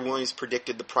 Last year, Williams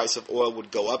predicted the price of oil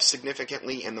would go up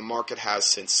significantly, and the market has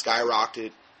since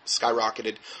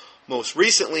skyrocketed. Most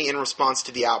recently, in response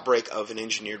to the outbreak of an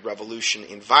engineered revolution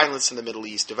in violence in the Middle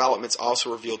East, developments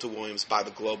also revealed to Williams by the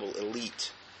global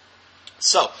elite.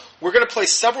 So, we're going to play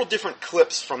several different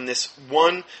clips from this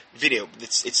one video.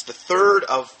 It's the third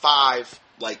of 5,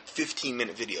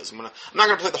 15-minute videos. I'm not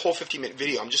going to play the whole 15-minute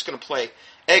video. I'm just going to play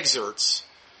excerpts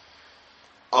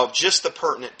of just the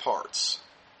pertinent parts,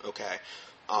 okay,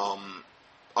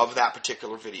 of that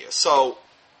particular video. So,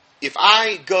 if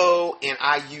I go and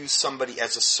I use somebody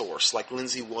as a source, like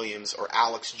Lindsey Williams or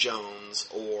Alex Jones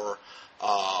or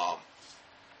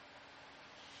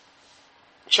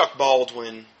Chuck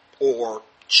Baldwin or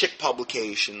Chick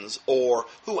Publications or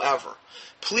whoever,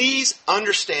 please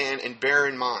understand and bear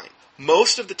in mind,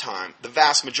 most of the time, the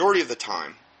vast majority of the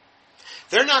time,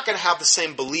 they're not going to have the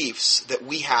same beliefs that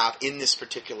we have in this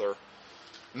particular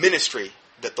ministry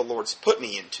that the Lord's put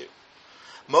me into.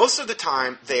 Most of the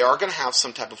time, they are going to have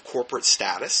some type of corporate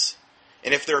status.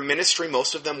 And if they're a ministry,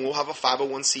 most of them will have a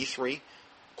 501c3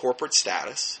 corporate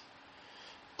status.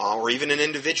 Or even an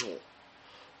individual.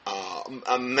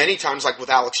 Many times, like with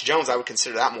Alex Jones, I would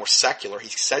consider that more secular. He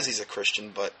says he's a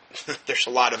Christian, but there's a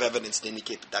lot of evidence to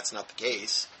indicate that that's not the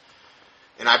case.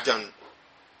 And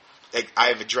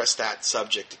I've addressed that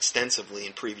subject extensively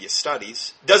in previous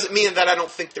studies. Doesn't mean that I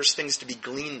don't think there's things to be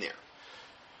gleaned there.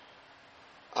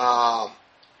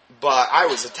 But I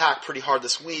was attacked pretty hard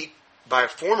this week by a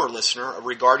former listener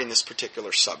regarding this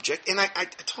particular subject. And I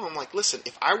told him, listen,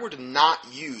 if I were to not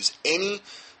use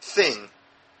anything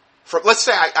from, let's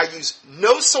say I use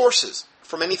no sources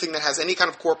from anything that has any kind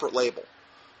of corporate label,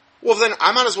 well then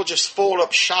I might as well just fold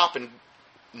up shop and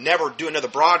never do another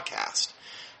broadcast.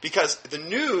 Because the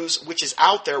news which is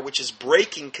out there, which is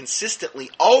breaking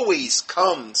consistently, always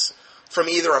comes from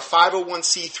either a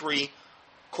 501c3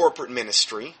 corporate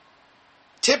ministry,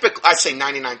 typically, I say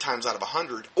 99 times out of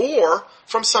 100, or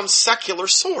from some secular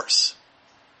source.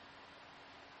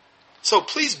 So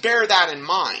please bear that in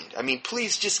mind. I mean,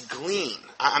 please just glean.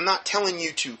 I'm not telling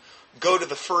you to go to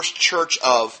the First Church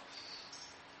of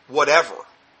whatever,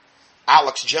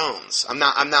 Alex Jones. I'm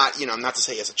not, not to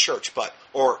say as a church, but,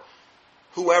 or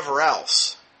whoever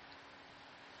else.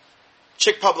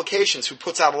 Chick Publications, who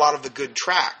puts out a lot of the good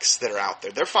tracts that are out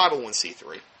there, they're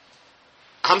 501c3.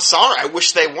 I'm sorry, I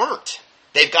wish they weren't.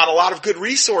 They've got a lot of good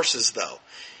resources, though.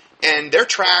 And their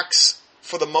tracts,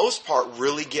 for the most part,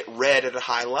 really get read at a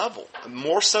high level.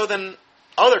 More so than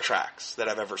other tracts that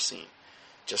I've ever seen.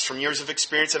 Just from years of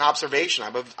experience and observation,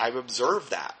 I've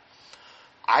observed that.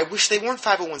 I wish they weren't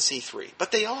 501c3,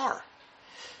 but they are.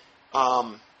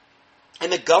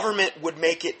 And the government would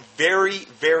make it very,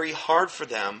 very hard for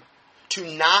them to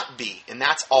not be. And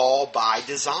that's all by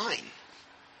design.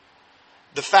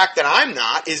 The fact that I'm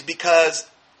not is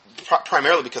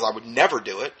primarily because I would never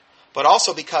do it, but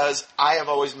also because I have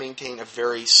always maintained a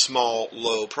very small,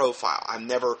 low profile. I've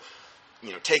never,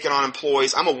 taken on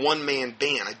employees. I'm a one-man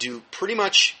band. I do pretty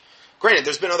much, granted,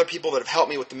 there's been other people that have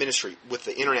helped me with the ministry, with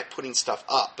the internet putting stuff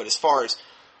up, but as far as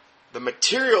the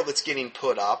material that's getting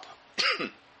put up,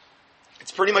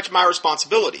 it's pretty much my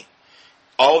responsibility.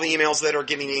 All the emails that are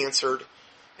getting answered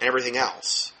and everything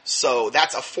else. So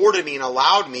that's afforded me and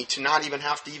allowed me to not even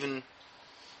have to even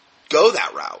go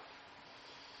that route.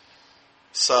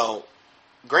 So,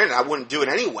 granted, I wouldn't do it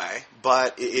anyway,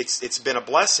 but it's been a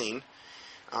blessing.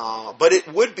 But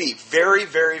it would be very,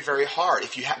 very, very hard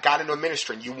if you got into a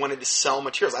ministry and you wanted to sell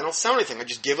materials. I don't sell anything. I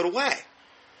just give it away.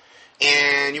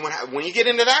 And when you get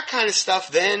into that kind of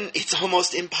stuff, then it's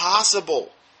almost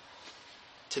impossible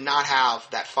to not have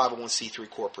that 501c3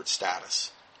 corporate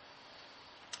status.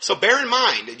 So bear in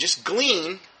mind, just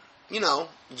glean,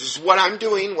 just what I'm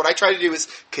doing. What I try to do is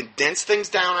condense things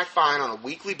down I find on a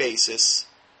weekly basis.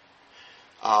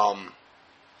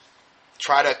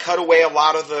 try to cut away a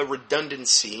lot of the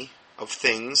redundancy of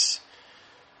things,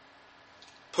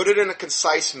 put it in a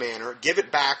concise manner, give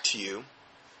it back to you,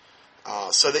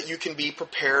 so that you can be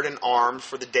prepared and armed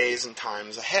for the days and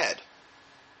times ahead.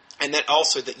 And then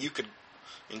also that you could,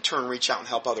 in turn, reach out and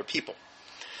help other people.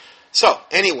 So,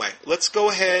 anyway, let's go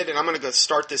ahead, and I'm going to go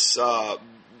start this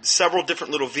several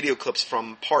different little video clips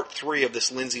from part 3 of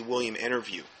this Lindsey William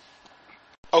interview.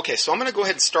 Okay, so I'm going to go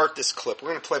ahead and start this clip. We're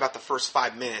going to play about the first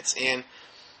 5 minutes, and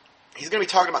he's going to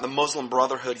be talking about the Muslim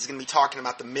Brotherhood. He's going to be talking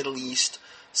about the Middle East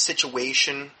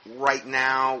situation right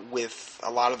now with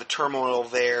a lot of the turmoil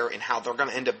there and how they're going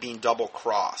to end up being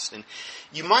double-crossed. And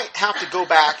you might have to go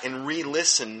back and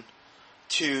re-listen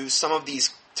to some of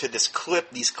these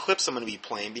these clips I'm going to be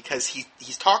playing, because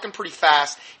he's talking pretty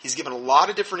fast. He's given a lot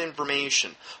of different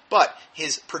information, but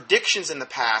his predictions in the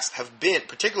past have been,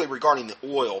 particularly regarding the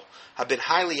oil, have been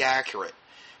highly accurate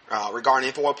regarding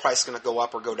if oil price is going to go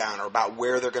up or go down, or about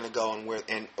where they're going to go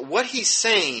and what he's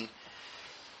saying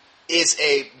is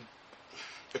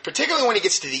particularly when he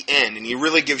gets to the end and he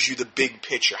really gives you the big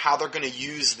picture, how they're going to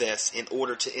use this in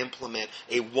order to implement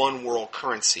a one world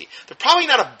currency. There's probably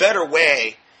not a better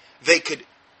way they could,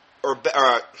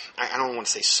 I don't want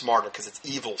to say smarter because it's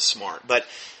evil smart, but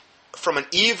from an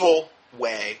evil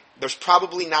way, there's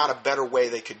probably not a better way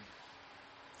they could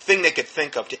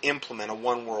think of to implement a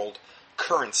one world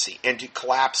currency and to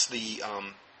collapse the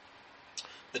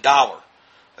dollar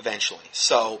eventually.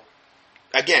 So,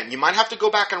 again, you might have to go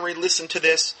back and re-listen to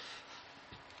this,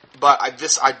 but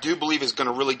I do believe is going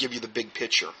to really give you the big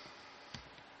picture.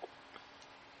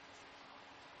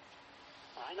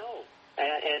 I know,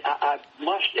 and I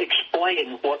must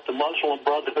explain what the Muslim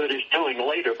Brotherhood is doing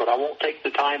later, but I won't take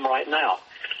the time right now.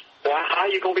 How are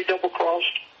you going to be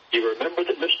double-crossed? You remember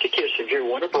that Mr.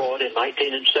 Kissinger went abroad in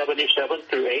 1977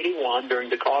 through 81 during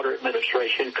the Carter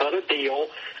administration, cut a deal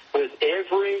with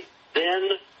every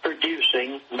then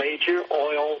producing major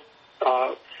oil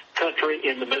country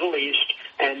in the Middle East,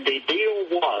 and the deal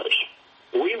was,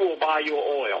 we will buy your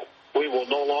oil. We will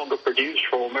no longer produce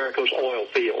from America's oil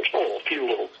fields. Oh,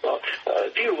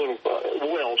 a few little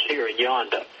wells here and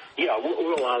yonder. Yeah,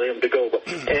 we'll allow them to go, but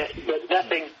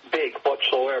nothing big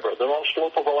whatsoever. The North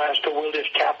Slope of Alaska, we'll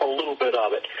just tap a little bit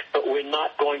of it, but we're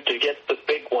not going to get the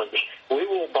big ones. We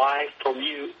will buy from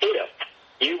you if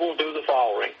you will do the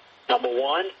following. Number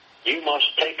one, you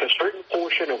must take a certain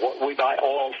portion of what we buy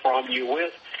oil from you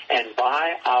with and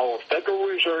buy our Federal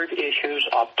Reserve issues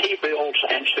of T-bills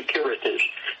and securities.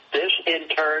 This, in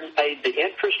turn, paid the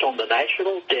interest on the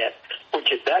national debt,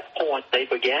 which at that point they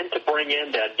began to bring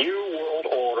in their new world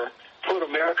order, put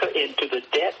America into the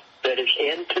debt that is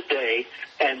in today,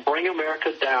 and bring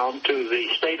America down to the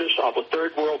status of a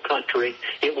third world country.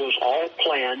 It was all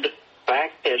planned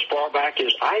back as far back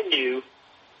as I knew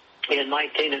in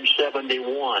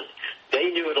 1971. They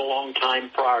knew it a long time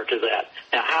prior to that.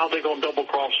 Now, how are they going to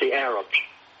double-cross the Arabs?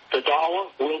 The dollar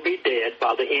will be dead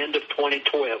by the end of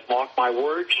 2012. Mark my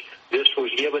words. This was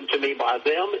given to me by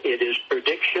them. It is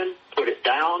prediction. Put it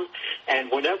down. And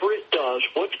whenever it does,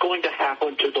 what's going to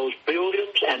happen to those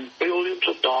billions and billions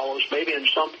of dollars, maybe in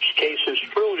some cases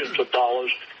trillions of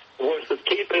dollars, worth of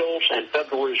T-bills and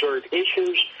Federal Reserve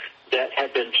issues that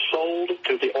have been sold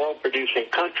to the oil-producing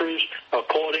countries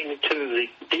according to the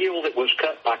deal that was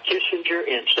cut by Kissinger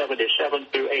in 77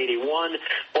 through 81.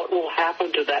 What will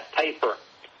happen to that paper?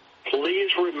 Please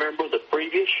remember the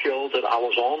previous show that I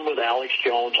was on with Alex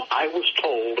Jones. I was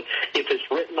told if it's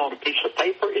written on a piece of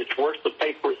paper, it's worth the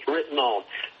paper it's written on.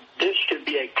 This should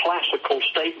be a classical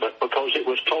statement because it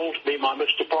was told to me by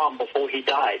Mr. Brom before he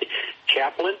died.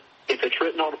 Chaplain, if it's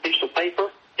written on a piece of paper,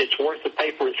 it's worth the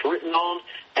paper it's written on.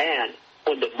 And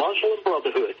when the Muslim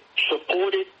Brotherhood,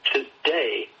 supported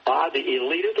today by the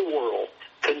elite of the world,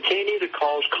 continue to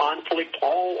cause conflict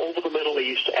all over the Middle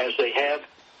East as they have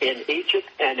in Egypt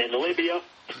and in Libya,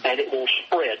 and it will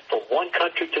spread from one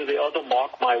country to the other,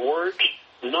 mark my words,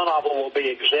 none of them will be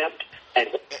exempt.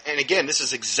 And again, this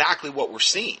is exactly what we're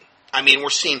seeing. I mean,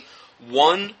 we're seeing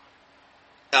one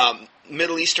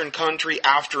Middle Eastern country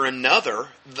after another,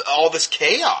 all this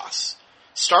chaos.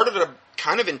 Started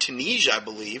kind of in Tunisia, I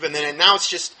believe, and now it's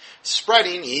just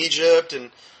spreading. Egypt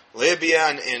and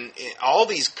Libya and all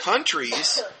these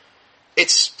countries,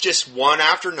 it's just one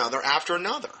after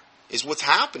another is what's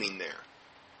happening there.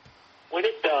 When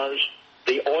it does,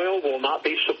 the oil will not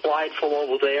be supplied from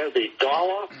over there. The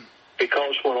dollar,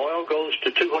 because when oil goes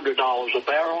to $200 a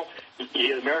barrel,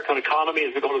 the American economy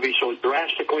is going to be so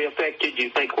drastically affected.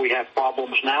 You think we have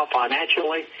problems now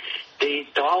financially? The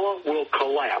dollar will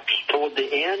collapse toward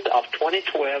the end of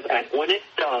 2012, and when it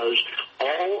does,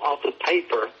 all of the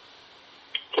paper,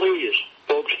 please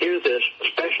folks, hear this,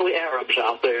 especially Arabs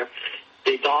out there.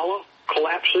 The dollar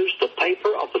collapses, the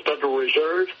paper of the Federal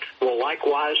Reserve will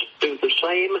likewise do the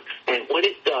same, and when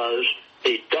it does,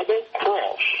 the double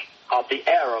cross of the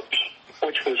Arabs,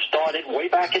 which was started way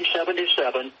back in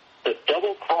 77, the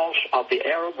double cross of the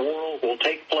Arab world will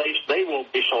take place. They will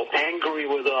be so angry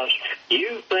with us.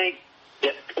 You think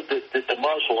that the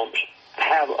Muslims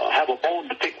have a bone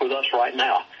to pick with us right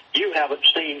now? You haven't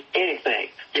seen anything.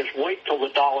 Just wait till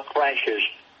the dollar crashes.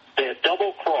 They're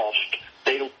double crossed.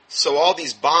 So all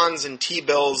these bonds and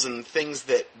T-bills and things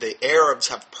that the Arabs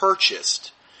have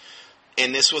purchased,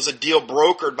 and this was a deal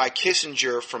brokered by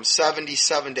Kissinger from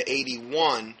 77 to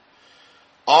 81,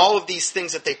 all of these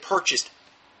things that they purchased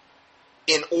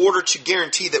in order to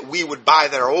guarantee that we would buy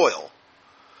their oil,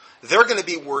 they're going to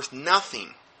be worth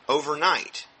nothing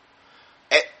overnight.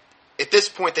 At this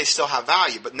point, they still have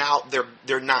value, but now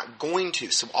they're not going to.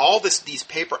 So all these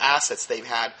paper assets they've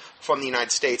had from the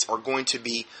United States are going to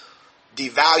be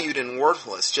devalued and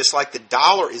worthless, just like the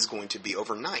dollar is going to be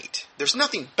overnight. There's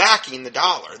nothing backing the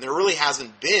dollar. There really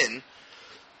hasn't been.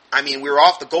 I mean, we were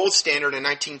off the gold standard in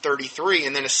 1933,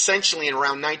 and then essentially in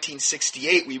around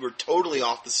 1968, we were totally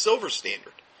off the silver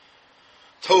standard.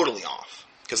 Totally off.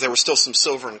 Because there were still some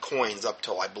silver in coins up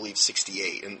till, I believe,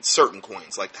 68, and certain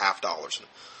coins, like half dollars and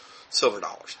silver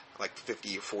dollars, like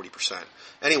 50 or 40%.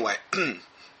 Anyway,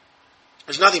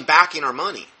 there's nothing backing our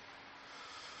money.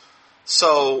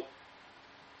 So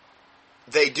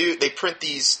they print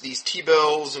these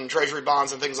T-bills and treasury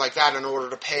bonds and things like that in order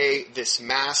to pay this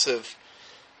massive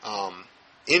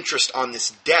interest on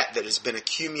this debt that has been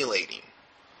accumulating.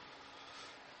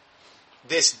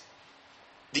 These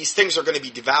things are going to be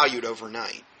devalued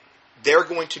overnight. They're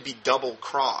going to be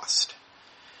double-crossed.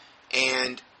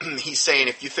 And he's saying,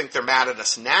 if you think they're mad at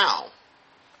us now,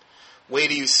 wait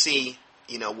till you see,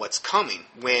 what's coming,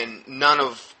 when none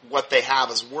of what they have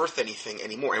is worth anything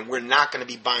anymore, and we're not going to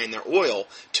be buying their oil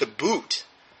to boot.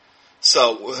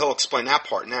 So he'll explain that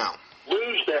part now.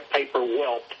 Lose their paper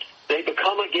wealth. They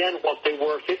become again what they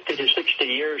were 50 to 60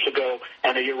 years ago,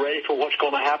 and are you ready for what's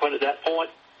going to happen at that point?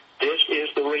 This is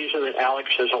the reason that Alex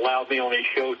has allowed me on his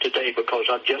show today, because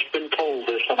I've just been told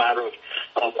this a matter of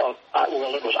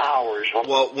it was hours.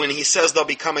 Well, when he says they'll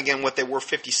become again what they were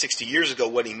 50, 60 years ago,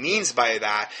 what he means by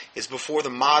that is before the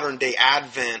modern day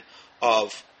advent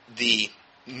of the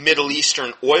Middle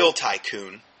Eastern oil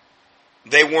tycoon,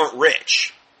 they weren't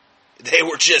rich. They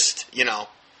were just, they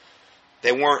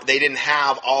didn't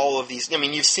have all of these. I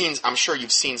mean, I'm sure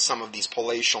you've seen some of these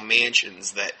palatial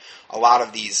mansions that a lot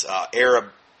of these Arab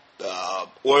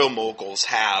oil moguls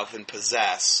have and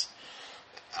possess.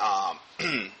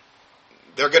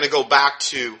 They're going to go back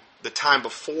to the time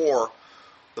before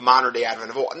the modern day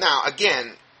advent of oil. Now,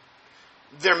 again,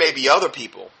 there may be other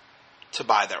people to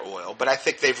buy their oil, but I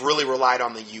think they've really relied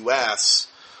on the U.S.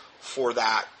 for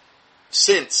that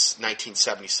since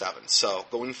 1977. So,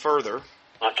 going further.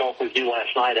 I talked with you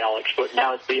last night, Alex, but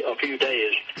now it's been a few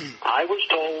days. I was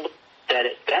told that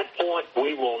at that point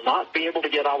we will not be able to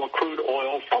get our crude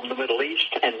oil from the Middle East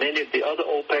and many of the other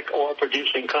OPEC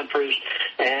oil-producing countries,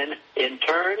 and in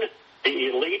turn, the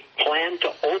elite plan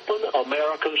to open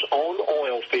America's own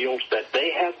oil fields that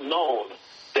they have known.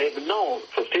 They've known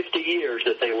for 50 years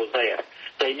that they were there.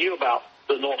 They knew about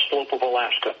the North Slope of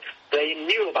Alaska. They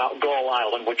knew about Gull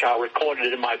Island, which I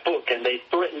recorded in my book, and they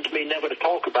threatened me never to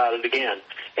talk about it again.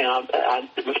 And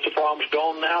Mr. Fromm's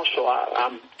gone now, so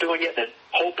I'm doing it and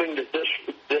hoping that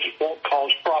this won't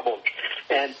cause problems.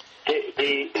 And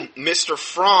Mr.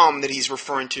 Fromm that he's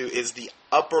referring to is the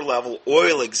upper-level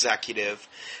oil executive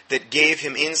that gave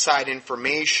him inside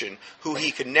information, who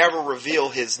he could never reveal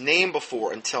his name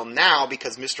before until now,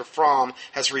 because Mr. Fromm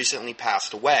has recently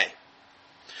passed away.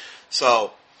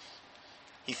 So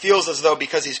he feels as though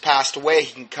because he's passed away,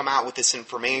 he can come out with this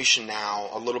information now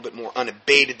a little bit more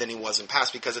unabated than he was in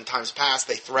past, because in times past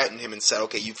they threatened him and said,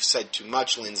 okay, you've said too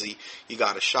much, Lindsay, you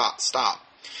got to stop.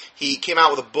 He came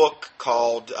out with a book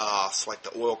called, it's like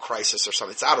The Oil Crisis or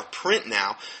something. It's out of print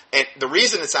now, and the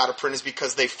reason it's out of print is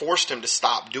because they forced him to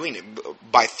stop doing it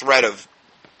by threat of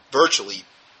virtually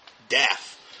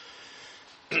death.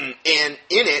 And in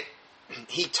it,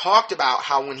 he talked about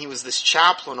how when he was this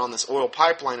chaplain on this oil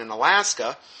pipeline in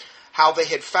Alaska, how they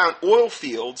had found oil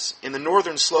fields in the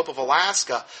northern slope of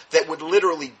Alaska that would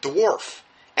literally dwarf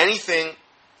anything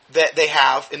that they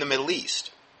have in the Middle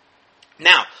East.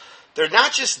 Now, they're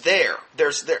not just there.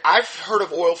 I've heard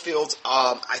of oil fields,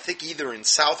 I think either in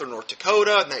South or North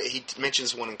Dakota, and he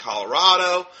mentions one in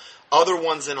Colorado, other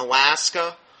ones in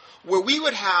Alaska, where we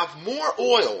would have more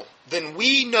oil than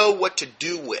we know what to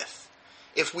do with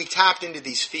if we tapped into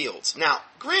these fields. Now,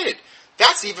 granted,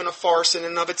 that's even a farce in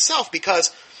and of itself,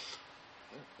 because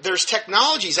there's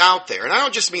technologies out there, and I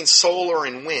don't just mean solar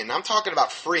and wind. I'm talking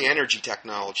about free energy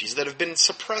technologies that have been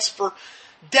suppressed for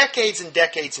decades and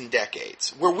decades and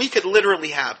decades, where we could literally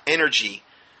have energy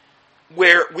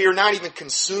where we are not even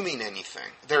consuming anything.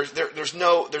 There's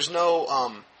no.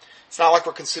 It's not like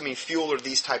we're consuming fuel or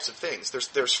these types of things.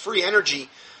 There's free energy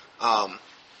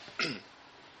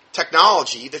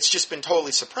technology that's just been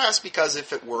totally suppressed, because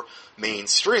if it were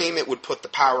mainstream, it would put the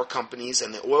power companies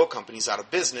and the oil companies out of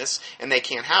business, and they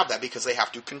can't have that because they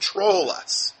have to control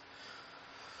us.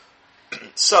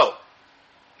 So,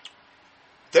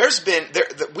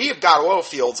 we have got oil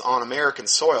fields on American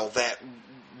soil that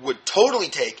would totally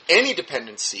take any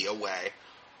dependency away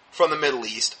from the Middle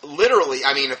East. Literally,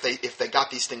 I mean, if they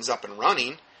got these things up and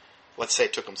running, let's say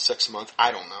it took them 6 months,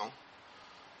 I don't know,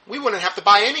 we wouldn't have to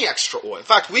buy any extra oil. In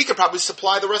fact, we could probably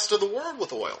supply the rest of the world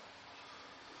with oil.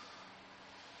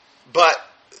 But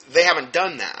they haven't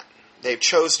done that. They've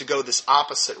chose to go this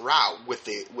opposite route with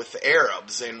the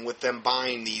Arabs, and with them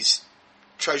buying these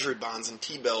treasury bonds and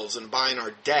T-bills and buying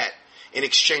our debt in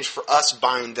exchange for us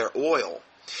buying their oil.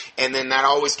 And then that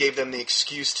always gave them the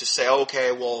excuse to say,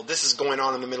 okay, well, this is going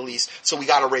on in the Middle East, so we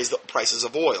got to raise the prices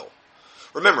of oil.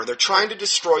 Remember, they're trying to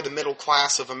destroy the middle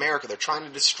class of America. They're trying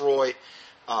to destroy...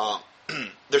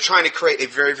 they're trying to create a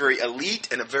very, very elite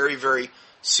and a very, very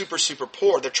super, super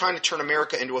poor. They're trying to turn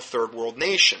America into a third world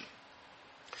nation.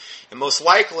 And most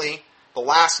likely, the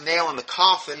last nail in the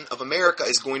coffin of America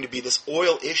is going to be this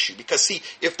oil issue. Because, see,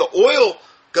 if the oil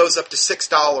goes up to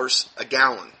 $6 a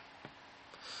gallon,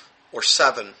 or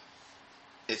 $7,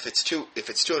 if it's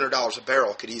 $200 a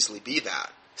barrel, it could easily be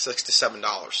that, $6 to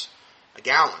 $7 a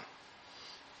gallon.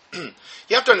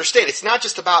 You have to understand, it's not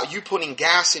just about you putting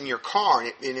gas in your car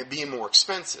and it being more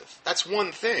expensive. That's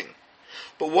one thing.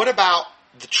 But what about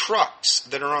the trucks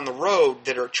that are on the road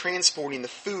that are transporting the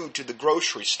food to the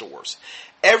grocery stores?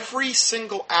 Every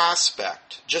single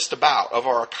aspect, just about, of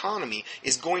our economy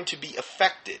is going to be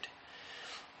affected.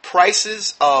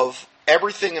 Prices of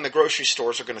everything in the grocery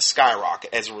stores are going to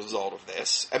skyrocket as a result of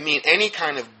this. I mean, any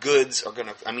kind of goods are going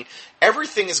to... I mean,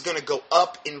 everything is going to go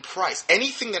up in price.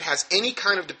 Anything that has any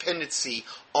kind of dependency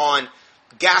on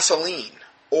gasoline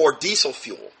or diesel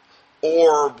fuel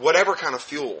or whatever kind of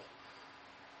fuel,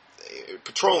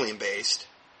 petroleum-based,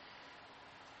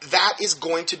 that is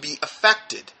going to be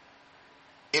affected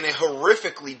in a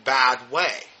horrifically bad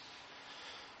way.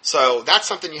 So that's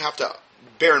something you have to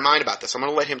bear in mind about this. I'm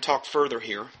going to let him talk further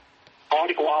here.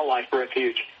 Arctic Wildlife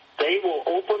Refuge. They will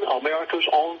open America's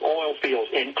own oil fields,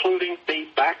 including the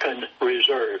Bakken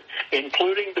Reserve,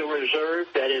 including the reserve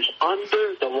that is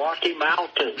under the Rocky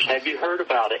Mountains. Have you heard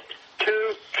about it?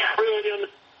 2 trillion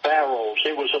barrels.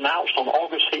 It was announced on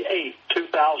August the 8th,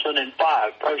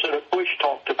 2005. President Bush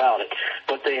talked about it,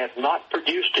 but they have not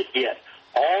produced it yet.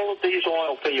 All of these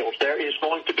oil fields, there is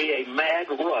going to be a mad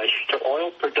rush to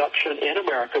oil production in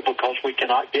America because we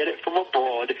cannot get it from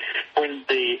abroad when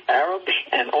the Arabs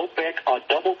and OPEC are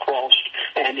double-crossed,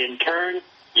 and in turn,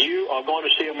 you are going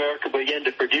to see America begin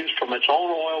to produce from its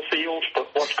own oil fields. But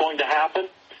what's going to happen?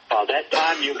 By that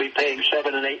time, you'll be paying $7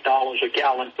 and $8 a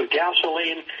gallon for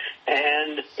gasoline,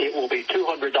 and it will be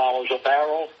 $200 a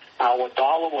barrel. Our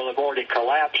dollar will have already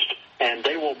collapsed, and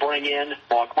they will bring in,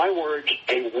 mark my words,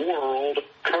 a world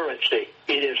currency.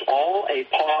 It is all a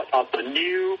part of the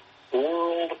new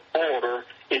world order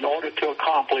in order to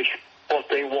accomplish what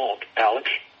they want, Alex.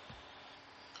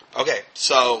 Okay,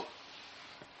 so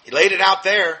he laid it out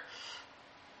there.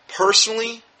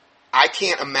 Personally, I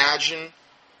can't imagine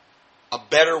a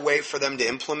better way for them to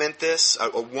implement this,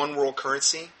 a one world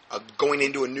currency, going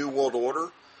into a new world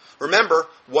order. Remember,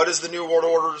 what is the New World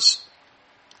Order's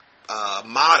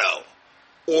motto?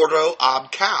 Ordo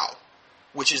ab chao,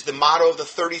 which is the motto of the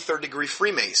 33rd degree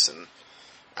Freemason.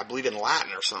 I believe in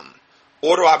Latin or something.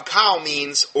 Ordo ab chao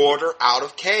means order out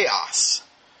of chaos.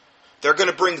 They're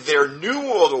going to bring their new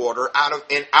world order out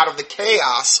of the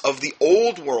chaos of the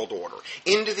old world order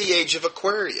into the age of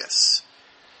Aquarius.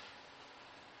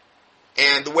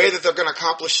 And the way that they're going to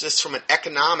accomplish this from an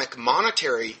economic,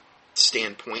 monetary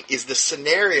standpoint is the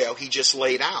scenario he just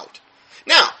laid out.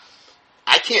 Now,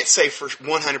 I can't say for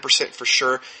 100% for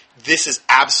sure this is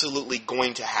absolutely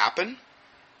going to happen.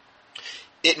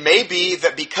 It may be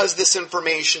that because this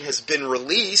information has been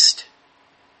released,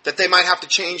 that they might have to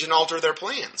change and alter their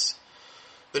plans.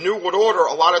 The New World Order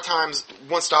a lot of times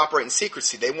wants to operate in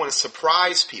secrecy. They want to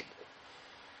surprise people.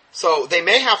 So they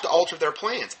may have to alter their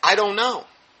plans. I don't know.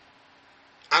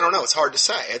 It's hard to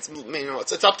say.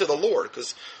 It's up to the Lord,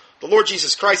 because the Lord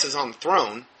Jesus Christ is on the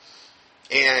throne,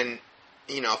 and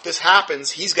if this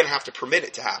happens, He's going to have to permit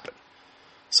it to happen.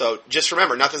 So just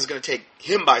remember, nothing's going to take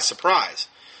him by surprise.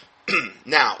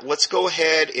 Now, let's go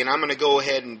ahead, and I'm going to go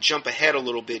ahead and jump ahead a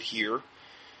little bit here,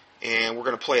 and we're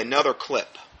going to play another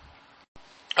clip.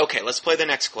 Okay, let's play the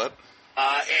next clip.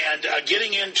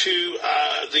 Getting into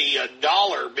the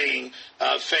dollar being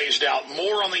phased out,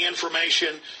 more on the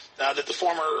information that the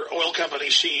former oil company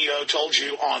CEO told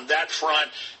you on that front,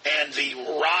 and the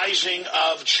rising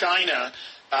of China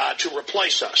to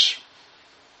replace us.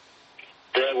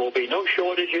 There will be no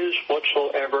shortages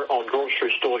whatsoever on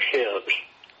grocery store shelves.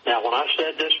 Now, when I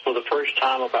said this for the first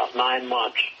time about 9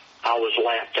 months, I was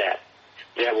laughed at.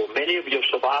 There were many of you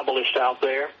survivalists out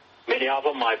there, many of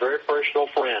them my very personal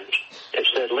friends, that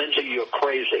said, Lindsay, you're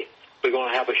crazy. We're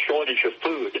going to have a shortage of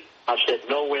food. I said,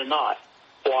 no, we're not.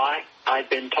 Why? I've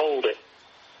been told it.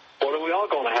 What are we all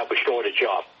going to have a shortage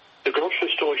of? The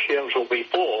grocery store shelves will be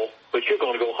full, but you're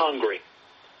going to go hungry.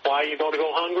 Why are you going to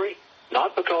go hungry?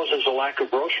 Not because there's a lack of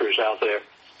groceries out there.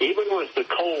 Even with the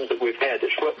cold that we've had that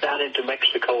swept down into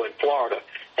Mexico and Florida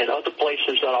and other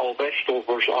places that all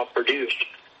vegetables are produced,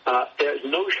 there's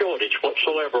no shortage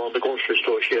whatsoever on the grocery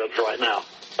store shelves right now.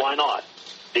 Why not?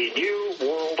 The New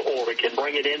World Order can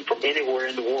bring it in from anywhere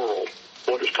in the world.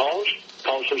 What it's caused?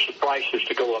 Causes the prices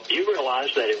to go up. You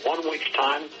realize that in 1 week's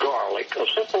time, garlic, a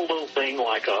simple little thing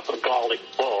like a garlic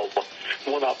bulb,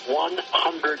 went up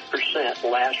 100%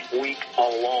 last week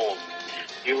alone.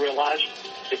 You realize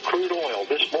that crude oil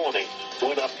this morning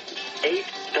went up $8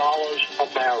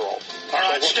 a barrel.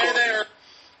 All right, stay there.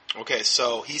 Okay,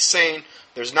 so he's saying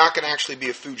there's not going to actually be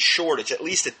a food shortage, at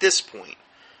least at this point,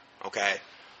 okay?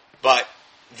 But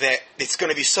that it's going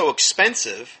to be so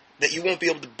expensive that you won't be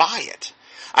able to buy it.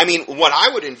 I mean, what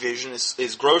I would envision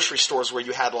is grocery stores where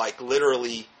you had, like,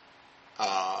 literally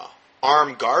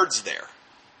armed guards there,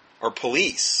 or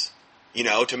police, you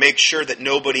know, to make sure that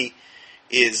nobody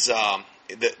is,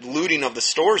 that looting of the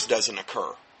stores doesn't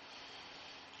occur.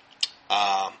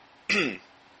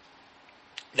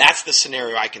 That's the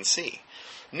scenario I can see.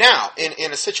 Now,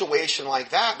 in a situation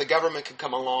like that, the government could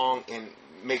come along and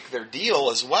make their deal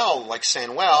as well, like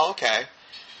saying, well, okay,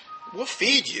 we'll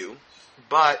feed you,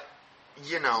 but,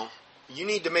 you know, you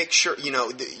need to make sure, you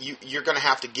know, you're going to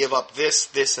have to give up this,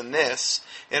 this, and this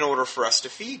in order for us to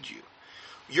feed you.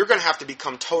 You're going to have to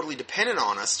become totally dependent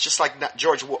on us, just like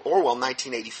George Orwell,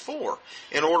 1984,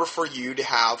 in order for you to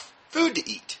have food to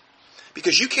eat.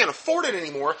 Because you can't afford it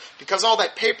anymore, because all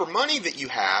that paper money that you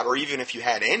had, or even if you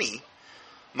had any,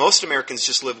 most Americans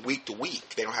just live week to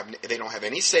week. They don't have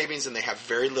any savings, and they have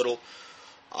very little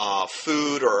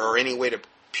food or any way to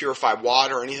purify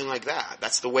water or anything like that.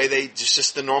 That's the way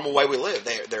just the normal way we live.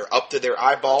 They're up to their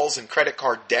eyeballs in credit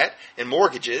card debt and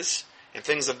mortgages and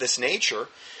things of this nature.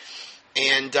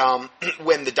 And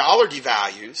when the dollar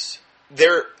devalues,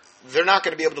 they're not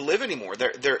going to be able to live anymore.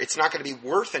 It's not going to be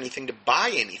worth anything to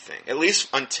buy anything, at least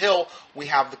until we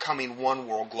have the coming one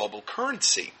world global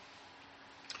currency.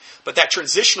 But that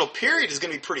transitional period is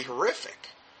going to be pretty horrific.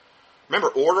 Remember,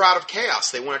 order out of chaos.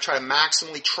 They want to try to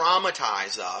maximally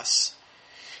traumatize us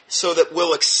so that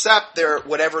we'll accept their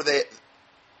whatever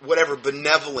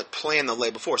benevolent plan they'll lay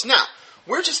before us. Now,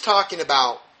 we're just talking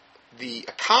about the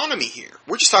economy here.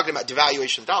 We're just talking about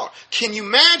devaluation of the dollar. Can you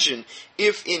imagine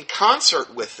if in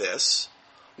concert with this,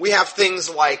 we have things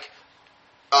like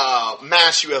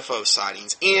mass UFO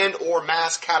sightings and or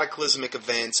mass cataclysmic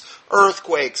events,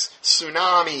 earthquakes,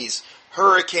 tsunamis,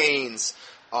 hurricanes.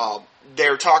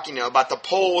 They're talking about the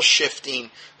pole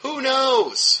shifting. Who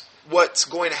knows what's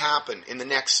going to happen in the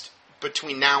next,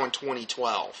 between now and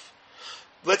 2012.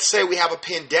 Let's say we have a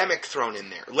pandemic thrown in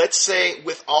there. Let's say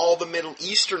with all the Middle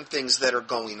Eastern things that are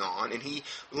going on, and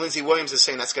Lindsey Williams is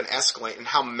saying that's going to escalate, and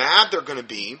how mad they're going to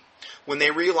be when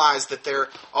they realize that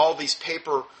all these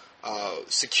paper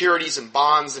securities and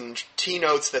bonds and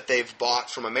T-notes that they've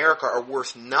bought from America are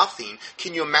worth nothing.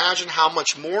 Can you imagine how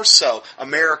much more so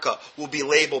America will be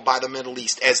labeled by the Middle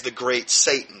East as the great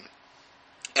Satan?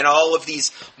 And all of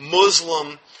these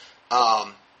Muslim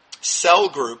cell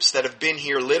groups that have been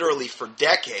here literally for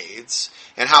decades,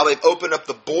 and how they've opened up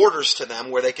the borders to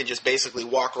them where they can just basically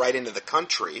walk right into the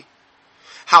country,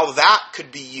 how that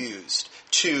could be used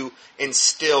to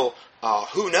instill,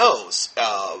 who knows,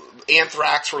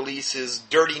 anthrax releases,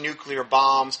 dirty nuclear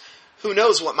bombs, who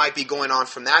knows what might be going on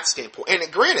from that standpoint.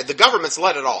 And granted, the government's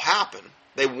let it all happen.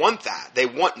 They want that. They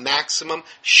want maximum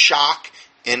shock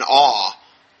and awe,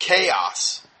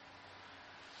 chaos,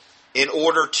 in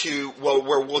order to,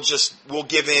 we'll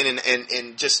give in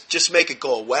and just make it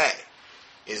go away.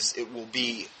 It will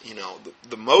be,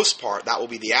 the most part, that will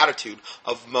be the attitude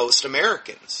of most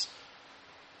Americans.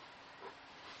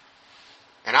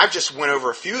 And I've just went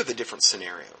over a few of the different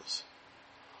scenarios.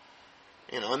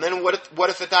 And then what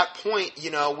if at that point,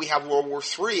 we have World War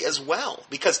III as well?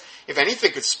 Because if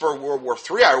anything could spur World War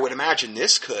III, I would imagine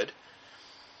this could.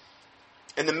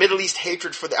 And the Middle East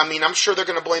hatred I'm sure they're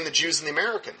going to blame the Jews and the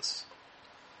Americans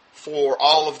for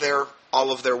all of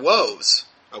their woes,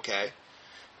 okay?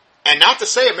 And not to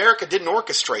say America didn't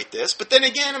orchestrate this, but then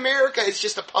again, America is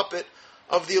just a puppet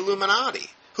of the Illuminati,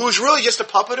 who is really just a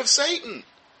puppet of Satan.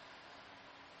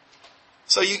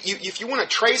 So if you want to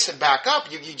trace it back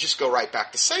up, you just go right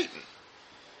back to Satan.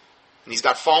 And he's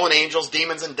got fallen angels,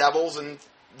 demons, and devils, and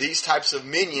these types of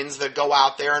minions that go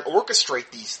out there and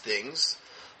orchestrate these things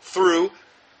through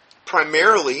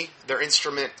primarily their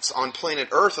instruments on planet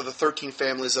Earth are the 13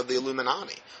 families of the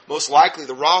Illuminati. Most likely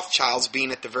the Rothschilds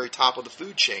being at the very top of the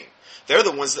food chain. They're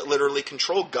the ones that literally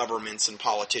control governments and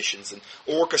politicians and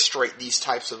orchestrate these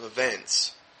types of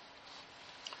events.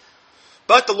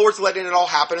 But the Lord's letting it all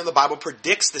happen, and the Bible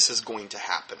predicts this is going to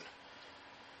happen.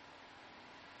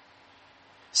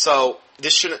 So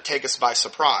this shouldn't take us by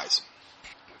surprise.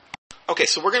 Okay,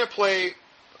 so we're going to play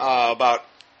about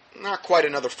not quite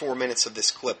another 4 minutes of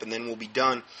this clip, and then we'll be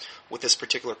done with this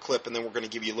particular clip, and then we're going to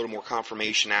give you a little more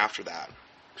confirmation after that.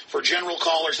 For general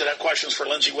callers that have questions for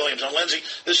Lindsey Williams. Now, Lindsey,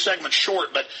 this segment's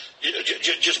short, but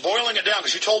just boiling it down,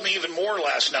 because you told me even more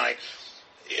last night,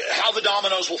 how the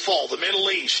dominoes will fall. The Middle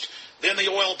East, then the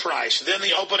oil price, then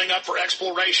the opening up for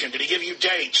exploration. Did he give you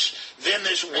dates? Then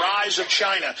this rise of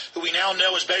China, who we now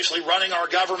know is basically running our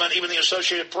government. Even the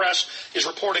Associated Press is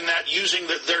reporting that, using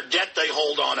their debt they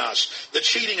hold on us. The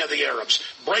cheating of the Arabs.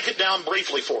 Break it down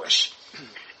briefly for us.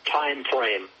 Time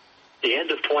frame. The end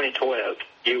of 2012.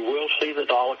 You will see the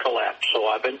dollar collapse. So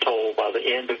I've been told by the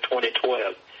end of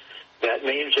 2012. That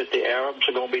means that the Arabs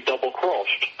are going to be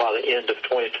double-crossed by the end of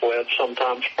 2012,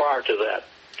 sometimes prior to that.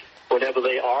 Whenever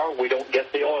they are, we don't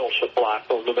get the oil supply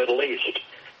from the Middle East.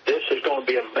 This is going to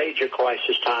be a major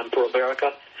crisis time for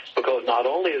America, because not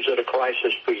only is it a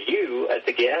crisis for you at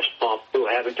the gas pump who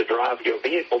are having to drive your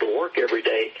vehicle to work every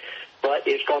day, but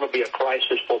it's going to be a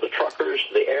crisis for the truckers,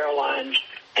 the airlines,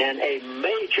 and a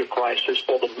major crisis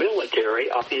for the military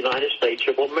of the United States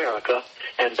of America.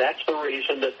 And that's the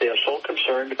reason that they're so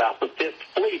concerned about the Fifth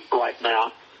Fleet right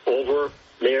now over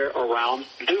there around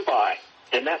Dubai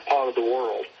and that part of the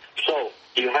world. So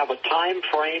you have a time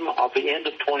frame of the end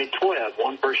of 2012.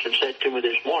 One person said to me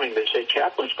this morning, they said,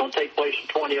 Chaplain, it's going to take place in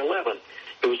 2011.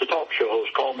 It was the talk show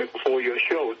host called me before your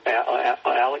show,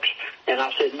 Alex, and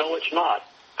I said, no, it's not.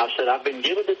 I said, I've been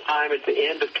given the time at the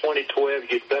end of 2012.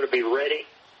 You'd better be ready.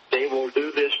 They will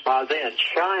do this by then.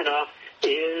 China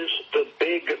is the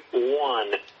big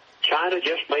one. China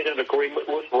just made an agreement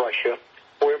with Russia.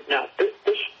 Now,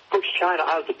 this puts China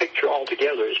out of the picture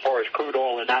altogether as far as crude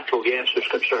oil and natural gas is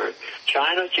concerned.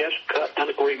 China just cut an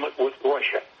agreement with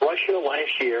Russia. Russia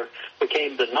last year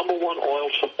became the number one oil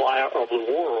supplier of the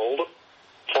world.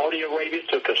 Saudi Arabia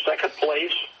took a second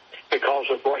place because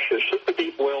of Russia's super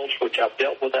deep wells, which I've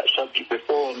dealt with that subject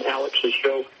before on Alex's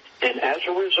show. And as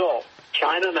a result,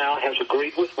 China now has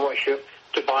agreed with Russia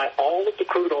to buy all of the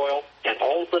crude oil and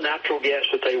all of the natural gas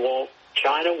that they want.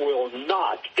 China will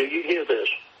not, do you hear this?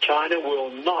 China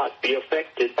will not be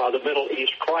affected by the Middle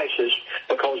East crisis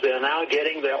because they're now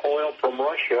getting their oil from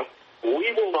Russia.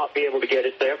 We will not be able to get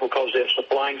it there because they're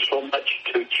supplying so much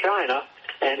to China.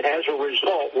 And as a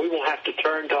result, we will have to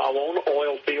turn to our own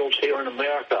oil fields here in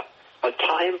America. A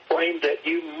time frame that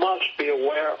you must be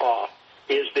aware of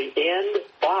is the end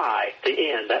by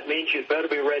the end. That means you better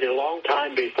be ready a long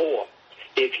time before.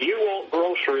 If you want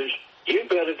groceries, you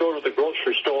better go to the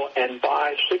grocery store and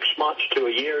buy 6 months to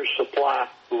a year's supply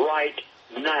right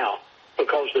now,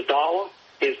 because the dollar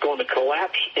is going to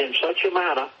collapse in such a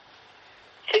manner.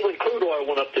 See, when crude oil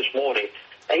went up this morning,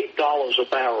 $8 a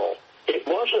barrel, it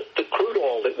wasn't the crude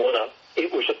oil that went up.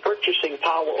 It was the purchasing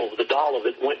power of the dollar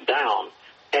that went down.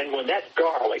 And when that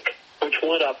garlic, which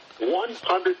went up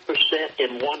 100%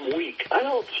 in 1 week, I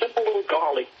know, a simple little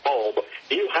garlic bulb,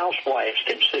 you housewives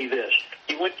can see this.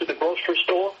 You went to the grocery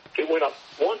store, it went up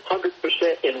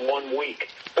 100% in 1 week.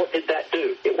 What did that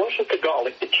do? It wasn't the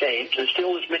garlic that changed. There's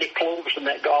still as many cloves in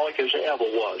that garlic as there ever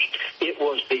was. It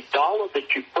was the dollar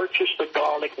that you purchased the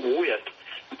garlic with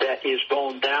that is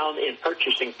going down in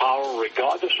purchasing power,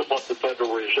 regardless of what the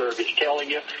Federal Reserve is telling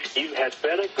you. You had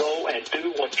better go and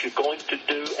do what you're going to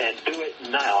do, and do it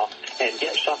now, and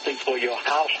get something for your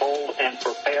household and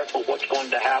prepare for what's going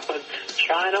to happen.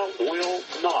 China will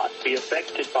not be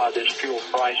affected by this fuel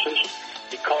crisis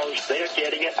because they're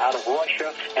getting it out of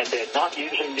Russia, and they're not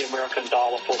using the American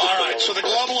dollar for the All right, so the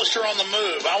globalists are on the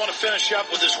move. I want to finish up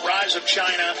with this rise of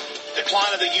China,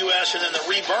 decline of the U.S., and then the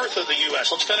rebirth of the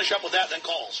U.S. Let's finish up with that, then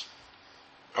calls.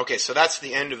 Okay, so that's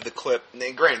the end of the clip. Now,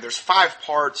 granted, there's 5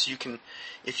 parts. You can,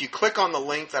 if you click on the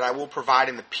link that I will provide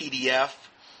in the PDF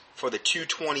for the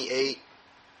 2/28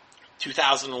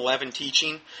 2011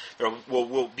 teaching, there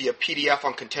will be a PDF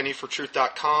on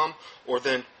contendingfortruth.com, or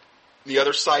then the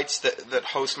other sites that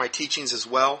host my teachings as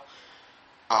well.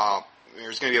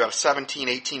 There's going to be about a 17,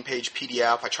 18-page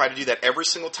PDF. I try to do that every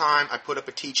single time I put up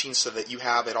a teaching so that you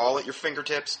have it all at your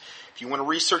fingertips. If you want to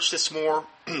research this more,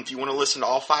 if you want to listen to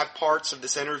all 5 parts of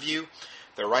this interview,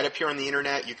 they're right up here on the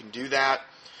internet. You can do that.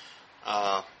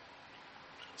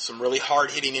 Some really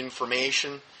hard-hitting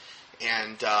information,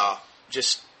 and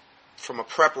just from a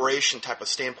preparation type of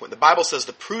standpoint. The Bible says,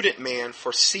 "The prudent man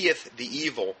foreseeth the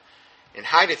evil and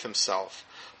hideth himself,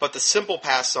 but the simple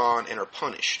pass on and are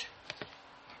punished."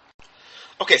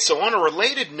 Okay, so on a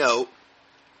related note,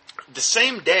 the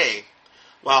same day,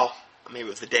 well, maybe it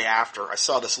was the day after, I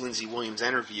saw this Lindsey Williams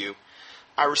interview,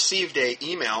 I received an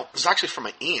email. It was actually from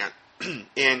my aunt,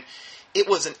 and it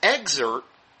was an excerpt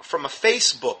from a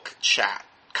Facebook chat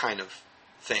kind of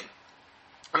thing.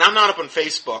 And I'm not up on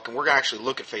Facebook, and we're going to actually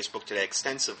look at Facebook today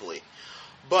extensively.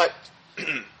 But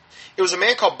it was a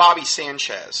man called Bobby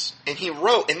Sanchez, and he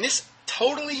wrote, and this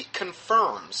totally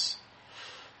confirms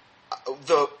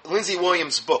the Lindsey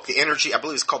Williams book, The Energy, I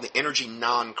believe it's called The Energy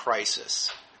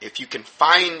Non-Crisis. If you can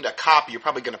find a copy, you're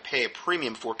probably going to pay a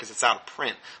premium for it because it's out of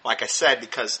print. Like I said,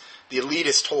 because the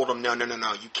elitists told him, no,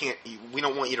 you can't, we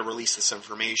don't want you to release this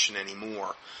information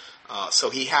anymore. So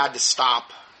he had to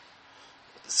stop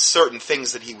certain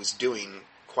things that he was doing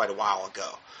quite a while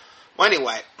ago. Well,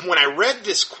 anyway, when I read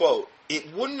this quote,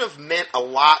 it wouldn't have meant a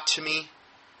lot to me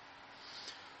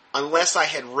unless I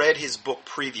had read his book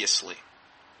previously,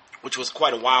 which was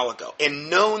quite a while ago, and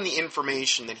known the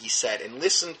information that he said, and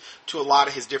listened to a lot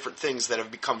of his different things that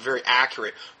have become very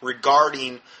accurate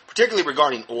particularly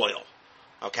regarding oil.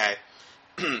 Okay?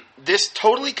 This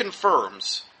totally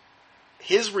confirms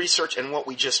his research and what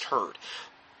we just heard.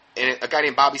 And a guy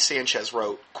named Bobby Sanchez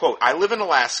wrote, quote, "I live in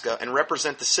Alaska and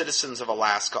represent the citizens of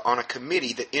Alaska on a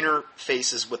committee that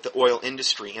interfaces with the oil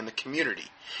industry and the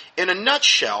community. In a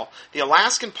nutshell, the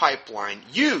Alaskan pipeline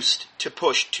used to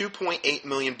push 2.8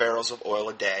 million barrels of oil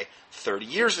a day 30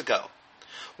 years ago.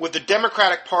 With the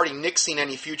Democratic Party nixing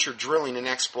any future drilling and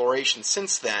exploration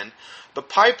since then, the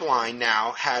pipeline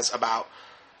now has about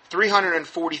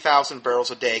 340,000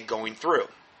 barrels a day going through."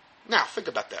 Now, think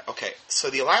about that. Okay,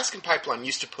 so the Alaskan pipeline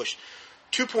used to push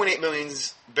 2.8 million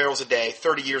barrels a day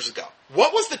 30 years ago.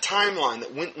 What was the timeline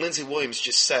that Lindsey Williams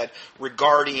just said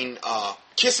regarding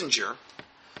Kissinger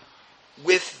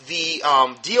with the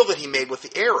deal that he made with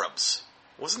the Arabs?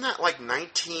 Wasn't that like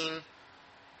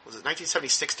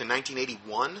 1976 to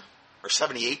 1981? Or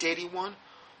 78 to 81?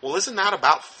 Well, isn't that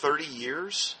about 30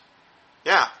 years?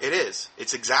 Yeah, it is.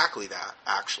 It's exactly that,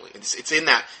 actually. It's in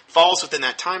that, falls within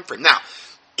that time frame. Now,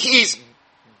 he's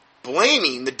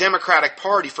blaming the Democratic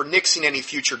Party for nixing any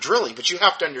future drilling, but you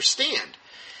have to understand,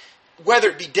 whether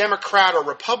it be Democrat or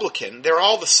Republican, they're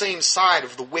all the same side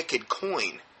of the wicked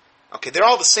coin. Okay, they're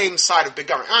all the same side of big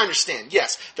government. I understand,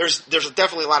 yes, there's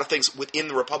definitely a lot of things within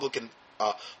the Republican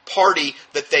Party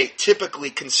that they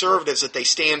typically, conservatives that they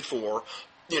stand for,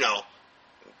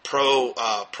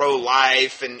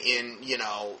 pro-life and in,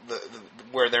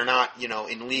 where they're not,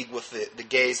 in league with the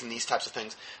gays and these types of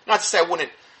things. Not to say I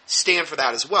wouldn't stand for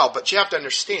that as well, but you have to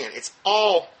understand, it's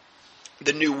all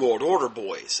the New World Order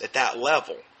boys at that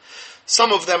level.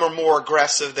 Some of them are more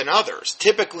aggressive than others.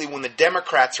 Typically, when the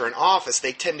Democrats are in office,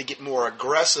 they tend to get more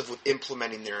aggressive with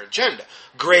implementing their agenda.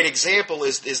 Great example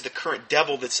is the current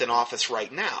devil that's in office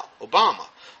right now, Obama.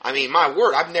 I mean, my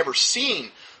word, I've never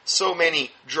seen so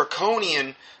many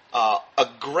draconian,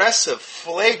 aggressive,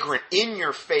 flagrant,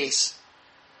 in-your-face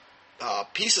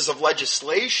pieces of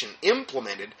legislation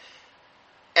implemented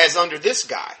as under this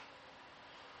guy.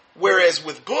 Whereas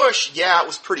with Bush, yeah, it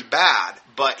was pretty bad,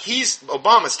 but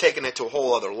Obama's taken it to a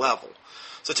whole other level.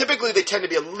 So typically they tend to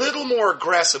be a little more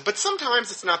aggressive, but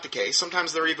sometimes it's not the case.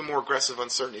 Sometimes they're even more aggressive on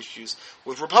certain issues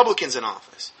with Republicans in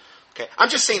office. Okay, I'm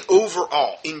just saying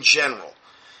overall, in general.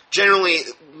 Generally,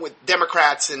 with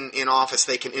Democrats in office,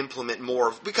 they can implement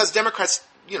more, because Democrats,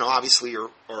 obviously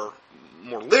are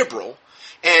more liberal,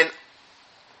 and,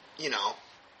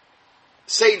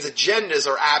 Satan's agendas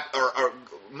are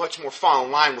much more fall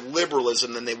in line with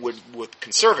liberalism than they would with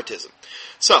conservatism.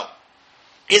 So,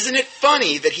 isn't it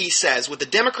funny that he says, with the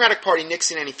Democratic Party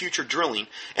nixing any future drilling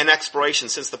and exploration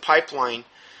since the pipeline,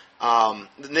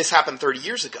 this happened 30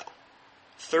 years ago.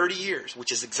 30 years,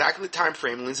 which is exactly the time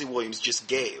frame Lindsey Williams just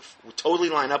gave. We'll totally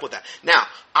line up with that. Now,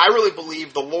 I really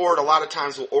believe the Lord a lot of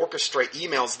times will orchestrate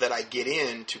emails that I get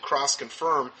in to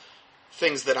cross-confirm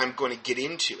things that I'm going to get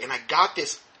into. And I got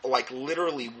this like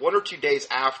literally 1 or 2 days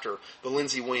after the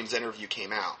Lindsey Williams interview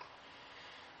came out.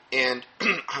 And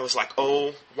I was like,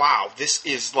 oh, wow, this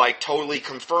is like totally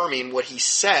confirming what he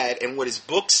said and what his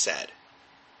book said.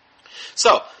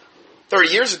 So,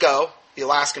 30 years ago, the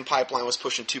Alaskan pipeline was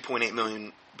pushing 2.8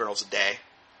 million barrels a day.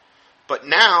 But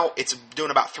now it's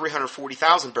doing about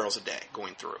 340,000 barrels a day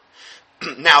going through.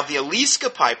 Now, the Alaska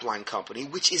Pipeline Company,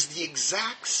 which is the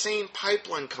exact same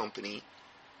pipeline company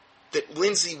that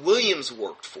Lindsey Williams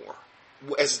worked for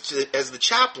as the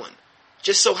chaplain,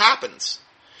 just so happens,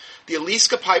 the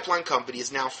Alaska Pipeline Company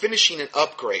is now finishing an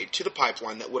upgrade to the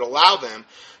pipeline that would allow them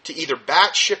to either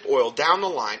batch ship oil down the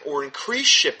line or increase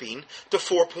shipping to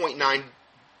 4.9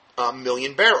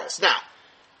 million barrels. Now,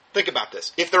 think about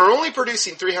this. If they're only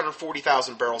producing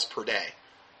 340,000 barrels per day,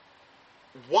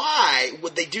 why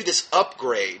would they do this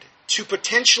upgrade to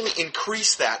potentially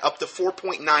increase that up to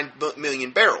 4.9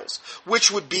 million barrels,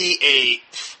 which would be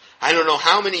I don't know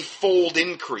how many fold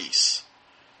increase?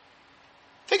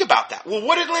 Think about that. Well,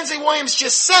 what did Lindsey Williams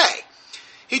just say?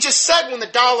 He just said when the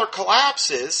dollar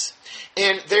collapses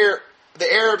and the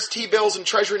Arabs, T-bills, and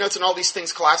Treasury notes and all these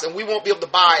things collapse, and we won't be able to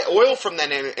buy oil from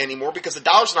them anymore because the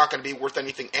dollar's not going to be worth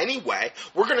anything anyway,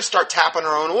 we're going to start tapping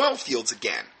our own oil fields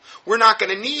again. We're not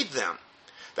going to need them.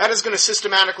 That is going to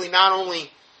systematically not only,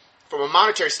 from a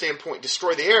monetary standpoint,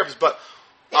 destroy the Arabs, but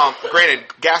granted,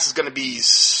 gas is going to be,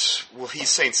 well, he's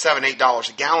saying $7, $8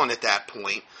 a gallon at that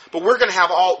point. But we're going to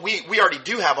have we already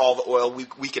do have all the oil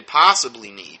we could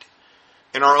possibly need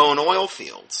in our own oil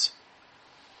fields.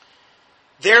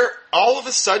 They're all of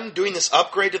a sudden doing this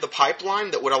upgrade to the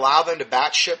pipeline that would allow them to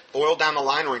batch ship oil down the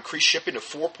line or increase shipping to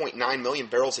 4.9 million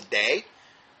barrels a day.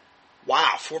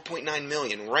 Wow, 4.9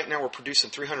 million. Right now we're producing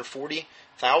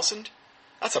 340,000.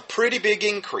 That's a pretty big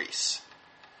increase.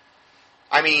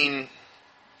 I mean,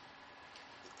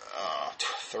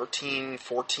 13,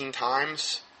 14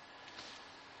 times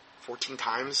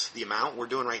the amount we're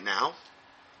doing right now.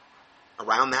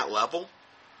 Around that level.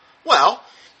 Well,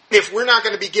 if we're not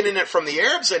going to be getting it from the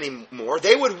Arabs anymore,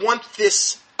 they would want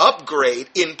this upgrade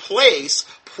in place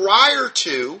prior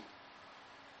to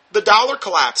the dollar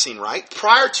collapsing, right?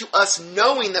 Prior to us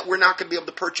knowing that we're not going to be able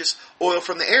to purchase oil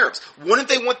from the Arabs. Wouldn't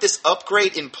they want this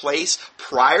upgrade in place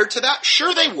prior to that?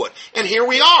 Sure they would. And here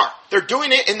we are. They're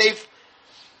doing it, and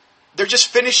they're just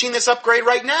finishing this upgrade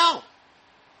right now.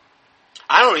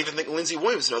 I don't even think Lindsey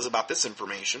Williams knows about this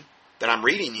information that I'm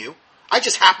reading you. I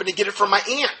just happened to get it from my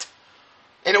aunt.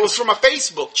 And it was from a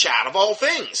Facebook chat, of all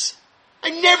things. I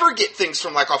never get things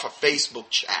from off a Facebook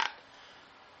chat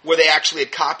where they actually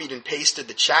had copied and pasted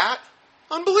the chat.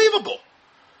 Unbelievable.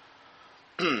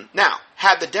 Now,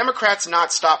 had the Democrats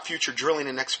not stopped future drilling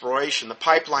and exploration, the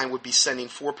pipeline would be sending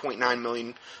 4.9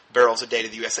 million barrels a day to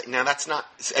the USA. Now, that's not,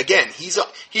 again, he's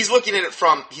looking at it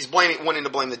from, he's wanting to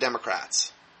blame the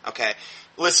Democrats. Okay?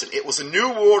 Listen, it was a New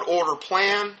World Order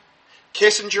plan.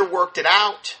 Kissinger worked it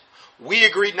out. We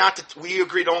agreed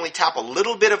to only tap a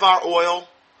little bit of our oil.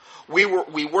 We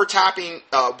were tapping,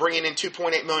 bringing in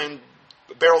 2.8 million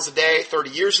barrels a day 30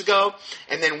 years ago,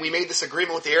 and then we made this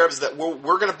agreement with the Arabs that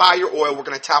we're going to buy your oil, we're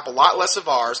going to tap a lot less of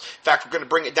ours. In fact, we're going to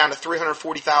bring it down to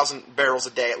 340,000 barrels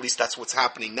a day, at least that's what's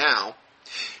happening now,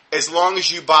 as long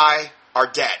as you buy our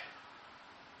debt.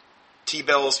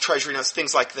 T-bills, Treasury notes,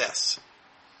 things like this.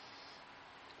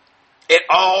 It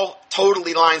all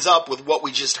totally lines up with what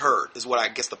we just heard, is what I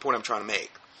guess the point I'm trying to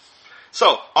make.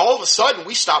 So, all of a sudden,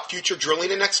 we stopped future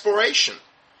drilling and exploration.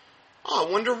 Oh,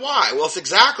 I wonder why. Well, it's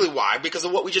exactly why, because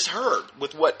of what we just heard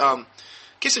with what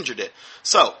Kissinger did.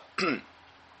 So,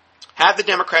 had the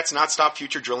Democrats not stopped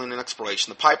future drilling and exploration,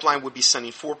 the pipeline would be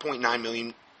sending 4.9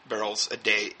 million barrels a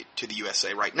day to the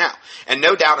USA right now. And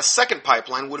no doubt a second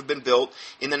pipeline would have been built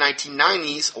in the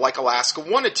 1990s like Alaska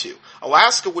wanted to.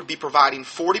 Alaska would be providing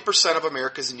 40% of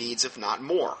America's needs, if not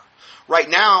more. Right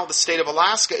now, the state of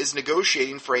Alaska is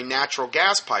negotiating for a natural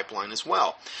gas pipeline as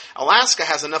well. Alaska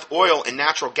has enough oil and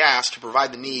natural gas to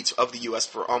provide the needs of the U.S.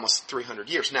 for almost 300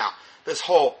 years. Now, this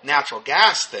whole natural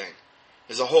gas thing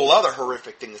is a whole other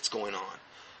horrific thing that's going on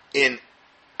in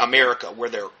America, where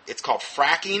it's called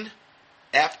fracking,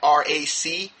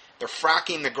 F-R-A-C. They're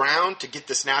fracking the ground to get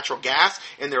this natural gas,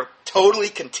 and they're totally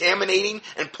contaminating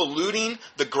and polluting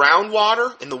the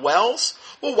groundwater in the wells.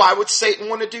 Well, why would Satan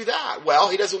want to do that? Well,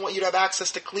 he doesn't want you to have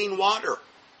access to clean water.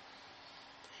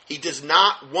 He does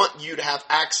not want you to have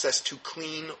access to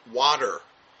clean water.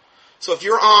 So if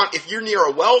you're near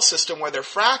a well system where they're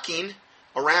fracking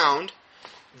around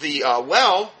the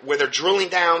well, where they're drilling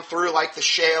down through like the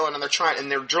shale, and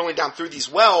they're drilling down through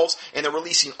these wells, and they're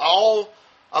releasing all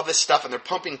of this stuff, and they're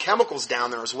pumping chemicals down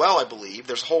there as well, I believe.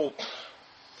 There's a whole,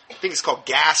 I think it's called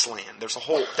Gasland. There's a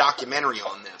whole documentary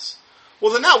on this.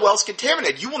 Well, then that well's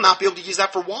contaminated. You will not be able to use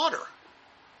that for water.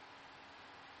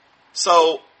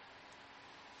 So,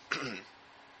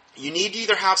 you need to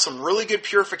either have some really good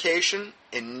purification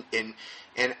and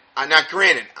now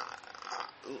granted,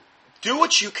 do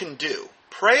what you can do.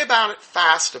 Pray about it,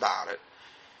 fast about it.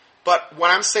 But what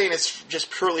I'm saying is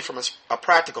just purely from a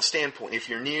practical standpoint. If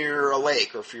you're near a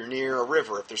lake or if you're near a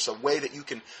river, if there's a way that you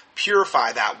can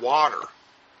purify that water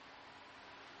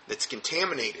that's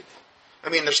contaminated. I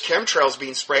mean, there's chemtrails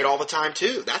being sprayed all the time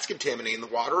too. That's contaminating the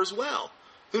water as well.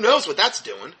 Who knows what that's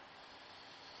doing?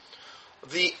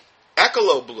 The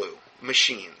EcoloBlue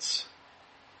machines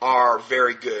are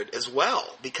very good as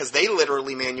well because they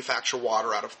literally manufacture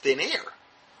water out of thin air.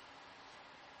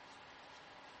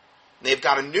 They've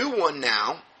got a new one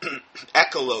now,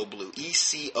 EcoloBlue,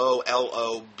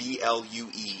 EcoloBlue.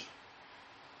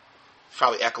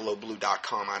 Probably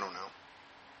ecoloblue.com, I don't know.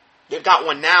 They've got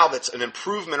one now that's an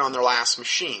improvement on their last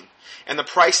machine. And the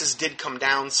prices did come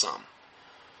down some.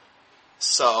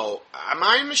 So,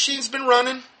 my machine's been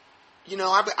running. You know,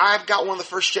 I've got one of the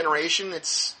first generation.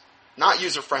 It's not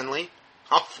user-friendly.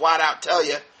 I'll flat out tell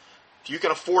you, if you can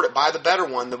afford it, buy the better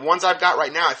one. The ones I've got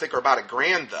right now, I think, are about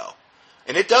 $1,000, though.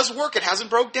 And it does work. It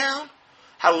hasn't broke down.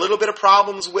 Had a little bit of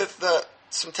problems with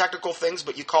some technical things,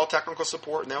 but you call technical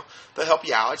support and they'll help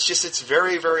you out. It's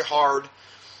very, very hard.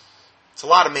 It's a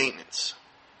lot of maintenance.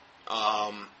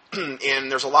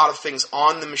 And there's a lot of things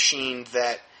on the machine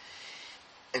that,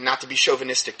 and not to be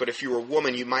chauvinistic, but if you were a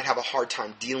woman, you might have a hard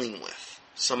time dealing with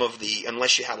some of the,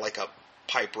 unless you had like a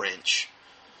pipe wrench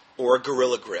or a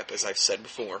Gorilla Grip, as I've said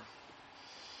before.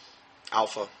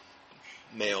 Alpha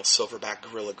male silverback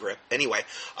Gorilla Grip. Anyway,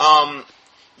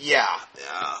 yeah.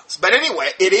 But anyway,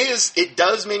 it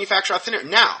does manufacture out thin air.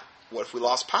 Now, what if we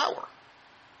lost power?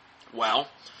 Well,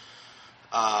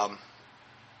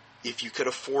 if you could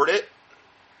afford it,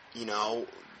 you know,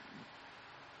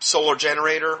 solar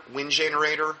generator, wind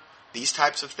generator, these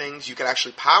types of things, you could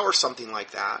actually power something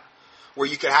like that, where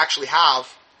you could actually have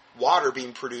water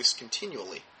being produced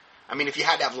continually. I mean, if you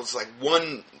had to have like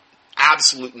one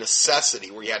absolute necessity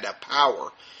where you had to have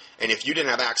power, and if you didn't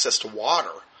have access to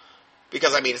water,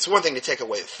 because I mean, it's one thing to take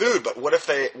away the food, but what if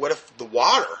the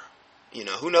water, you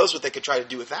know, who knows what they could try to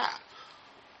do with that?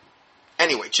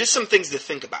 Anyway, just some things to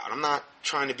think about. I'm not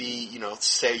trying to be, you know,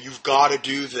 say you've got to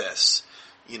do this.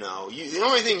 You know, the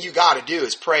only thing you got to do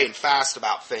is pray and fast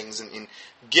about things and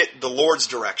get the Lord's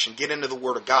direction, get into the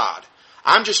Word of God.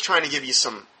 I'm just trying to give you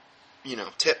some, you know,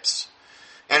 tips.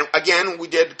 And again,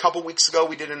 a couple weeks ago,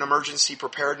 we did an emergency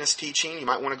preparedness teaching. You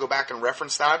might want to go back and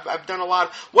reference that. I've done a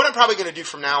lot. What I'm probably going to do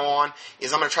from now on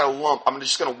is I'm going to try to I'm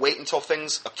just going to wait until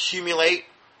things accumulate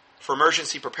for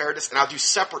emergency preparedness, and I'll do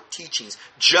separate teachings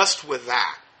just with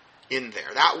that in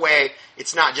there. That way,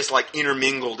 it's not just like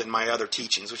intermingled in my other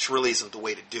teachings, which really isn't the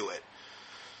way to do it.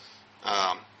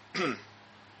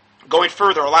 Going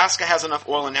further, Alaska has enough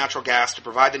oil and natural gas to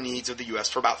provide the needs of the U.S.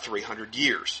 for about 300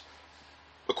 years,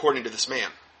 according to this man.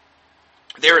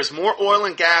 There is more oil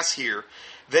and gas here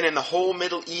than in the whole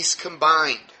Middle East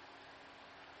combined.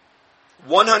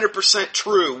 100%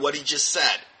 true what he just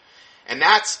said. And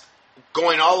that's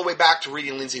going all the way back to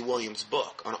reading Lindsey Williams'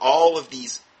 book on all of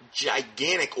these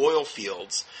gigantic oil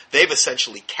fields. They've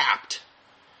essentially capped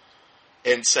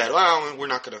and said, well, we're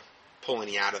not going to pull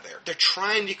any out of there. They're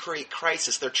trying to create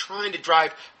crisis. They're trying to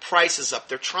drive prices up.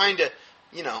 They're trying to,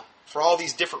 you know, for all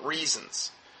these different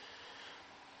reasons.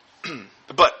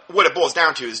 But what it boils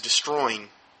down to is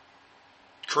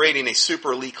creating a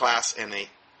super elite class and a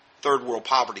third world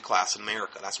poverty class in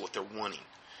America. That's what they're wanting.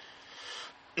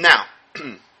 Now,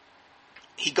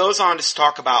 he goes on to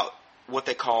talk about what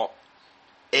they call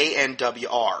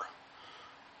ANWR,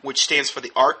 which stands for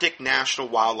the Arctic National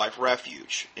Wildlife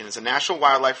Refuge, and is a national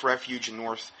wildlife refuge in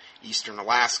northeastern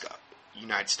Alaska,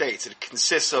 United States. It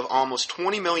consists of almost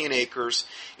 20 million acres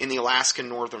in the Alaskan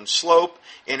northern slope,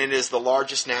 and it is the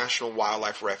largest national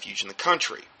wildlife refuge in the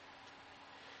country.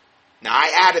 Now,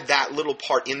 I added that little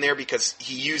part in there because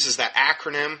he uses that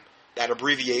acronym, that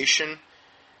abbreviation,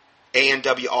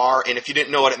 ANWR, and if you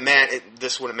didn't know what it meant,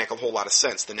 this wouldn't make a whole lot of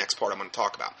sense, the next part I'm going to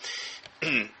talk about.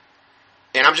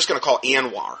 And I'm just going to call it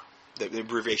ANWR, the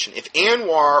abbreviation. If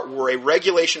ANWR were a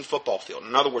regulation football field,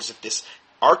 in other words, if this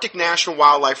Arctic National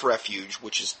Wildlife Refuge,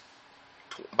 which is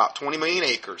about 20 million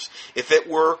acres, if it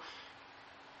were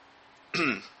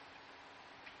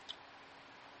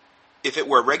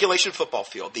a regulation football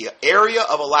field, the area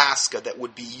of Alaska that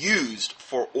would be used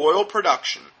for oil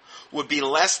production would be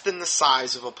less than the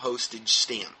size of a postage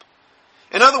stamp.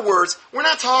 In other words, we're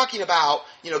not talking about,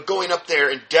 you know, going up there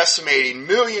and decimating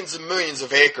millions and millions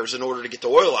of acres in order to get the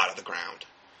oil out of the ground.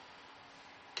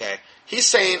 Okay? He's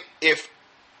saying if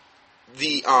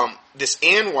this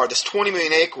ANWR, this 20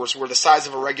 million acres, were the size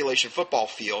of a regulation football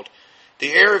field.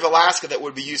 The area of Alaska that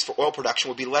would be used for oil production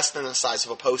would be less than the size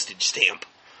of a postage stamp.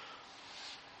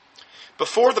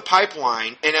 Before the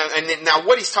pipeline, and now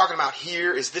what he's talking about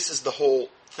here is this is the whole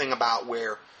thing about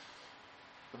where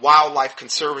wildlife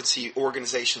conservancy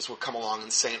organizations would come along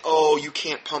and saying, oh, you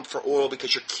can't pump for oil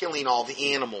because you're killing all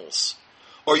the animals,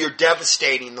 or you're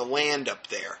devastating the land up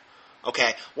there.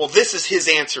 Okay, well, this is his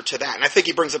answer to that, and I think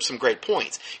he brings up some great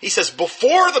points. He says,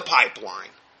 before the pipeline,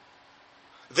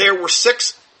 there were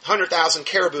 600,000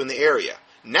 caribou in the area.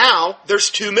 Now, there's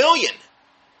 2 million.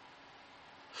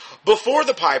 Before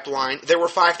the pipeline, there were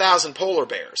 5,000 polar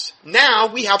bears.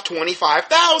 Now, we have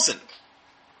 25,000.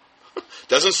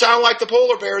 Doesn't sound like the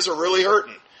polar bears are really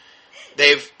hurting.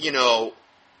 They've went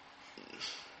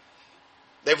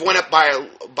up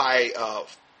by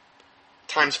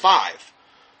times 5.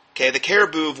 Okay, the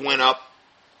caribou went up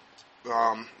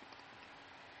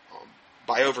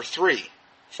by over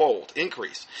 3-fold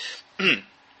increase.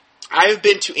 I have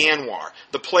been to ANWR.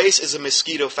 The place is a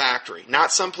mosquito factory.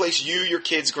 Not some place you, your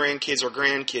kids, grandkids, or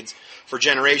grandkids for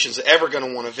generations are ever going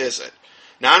to want to visit.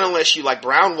 Not unless you like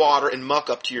brown water and muck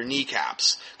up to your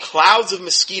kneecaps. Clouds of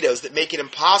mosquitoes that make it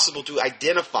impossible to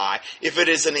identify if it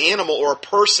is an animal or a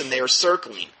person they are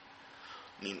circling.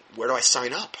 I mean, where do I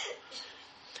sign up?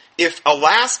 If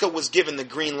Alaska was given the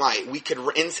green light, we could...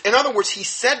 In other words, he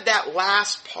said that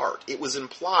last part. It was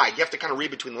implied. You have to kind of read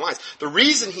between the lines. The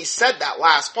reason he said that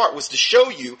last part was to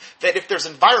show you that if there's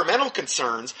environmental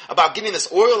concerns about getting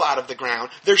this oil out of the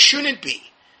ground, there shouldn't be.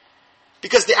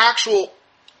 Because the actual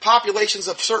populations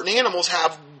of certain animals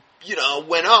have,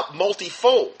 went up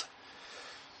multifold.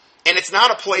 And it's not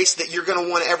a place that you're going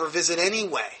to want to ever visit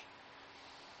anyway.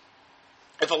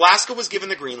 If Alaska was given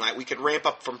the green light, we could ramp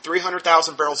up from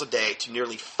 300,000 barrels a day to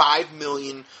nearly 5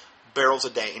 million barrels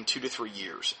a day in 2 to 3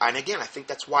 years. And again, I think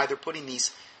that's why they're putting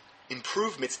these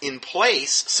improvements in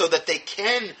place so that they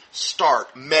can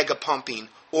start mega pumping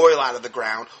oil out of the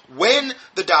ground when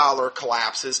the dollar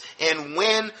collapses and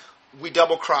when we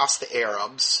double cross the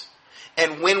Arabs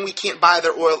and when we can't buy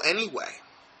their oil anyway.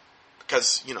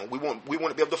 Because, we won't be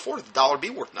able to afford it. The dollar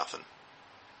be worth nothing.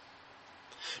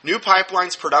 New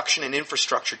pipelines, production, and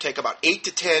infrastructure take about 8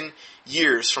 to 10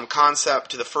 years from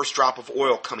concept to the first drop of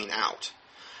oil coming out.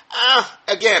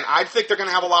 Again, I think they're going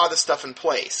to have a lot of this stuff in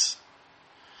place.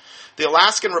 The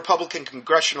Alaskan Republican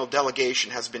Congressional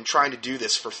Delegation has been trying to do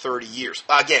this for 30 years.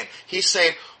 Again, he's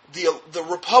saying the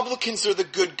Republicans are the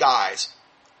good guys.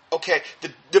 Okay,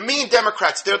 the mean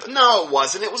Democrats, no, it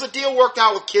wasn't. It was a deal worked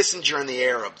out with Kissinger and the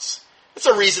Arabs. That's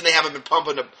the reason they haven't been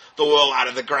pumping the oil out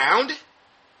of the ground.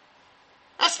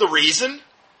 That's the reason.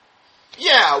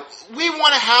 Yeah, we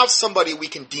want to have somebody we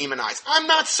can demonize. I'm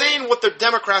not saying what the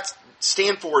Democrats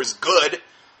stand for is good.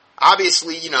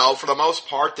 Obviously, for the most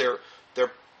part, they're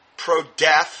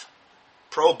pro-death,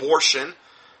 pro-abortion.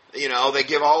 They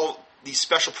give all these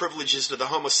special privileges to the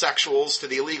homosexuals, to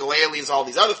the illegal aliens, all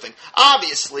these other things.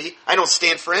 Obviously, I don't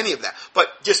stand for any of that.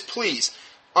 But just please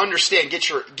understand,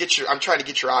 I'm trying to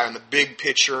get your eye on the big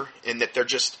picture and that they're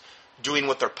just doing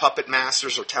what their puppet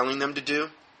masters are telling them to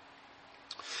do.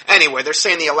 Anyway, they're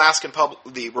saying the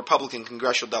Republican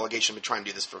Congressional Delegation has been trying to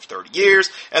do this for 30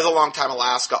 years. As a longtime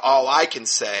Alaska, all I can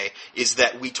say is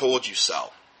that we told you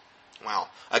so. Well,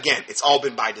 again, it's all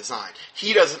been by design.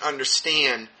 He doesn't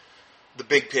understand the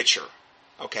big picture,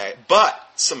 okay? But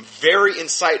some very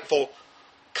insightful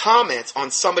comments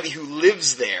on somebody who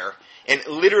lives there and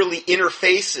literally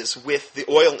interfaces with the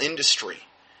oil industry.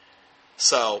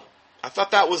 So I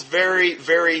thought that was very,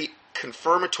 very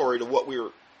confirmatory to what we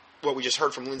just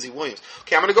heard from Lindsey Williams.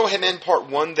 Okay, I'm going to go ahead and end part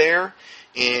 1 there,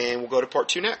 and we'll go to part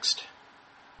 2 next.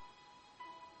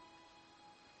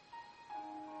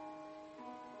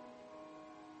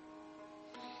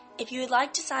 If you would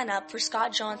like to sign up for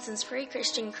Scott Johnson's free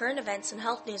Christian current events and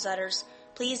health newsletters,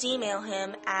 please email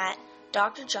him at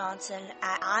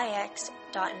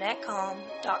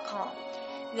drjohnson@ix.netcom.com.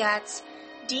 That's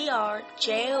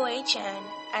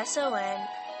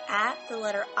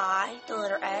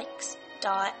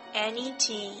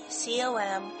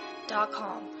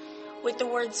drjohnson@netcom.com with the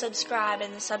word subscribe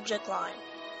in the subject line.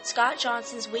 Scott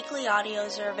Johnson's weekly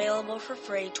audios are available for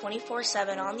free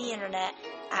 24/7 on the internet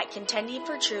at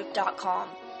contendingfortruth.com.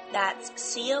 That's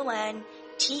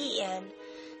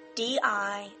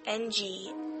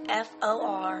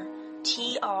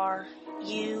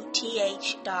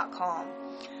contendingfortruth.com.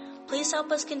 Please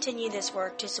help us continue this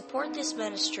work. To support this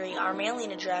ministry, our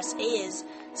mailing address is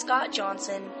Scott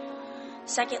Johnson,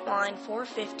 2nd line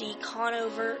 450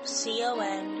 Conover,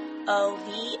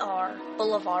 CONOVER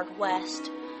Boulevard West,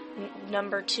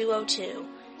 number 202.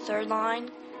 3rd line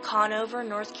Conover,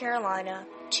 North Carolina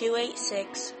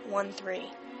 28613.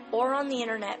 Or on the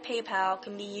internet, PayPal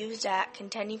can be used at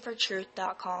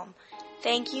contendingfortruth.com.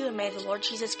 Thank you, and may the Lord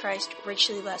Jesus Christ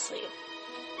richly bless you.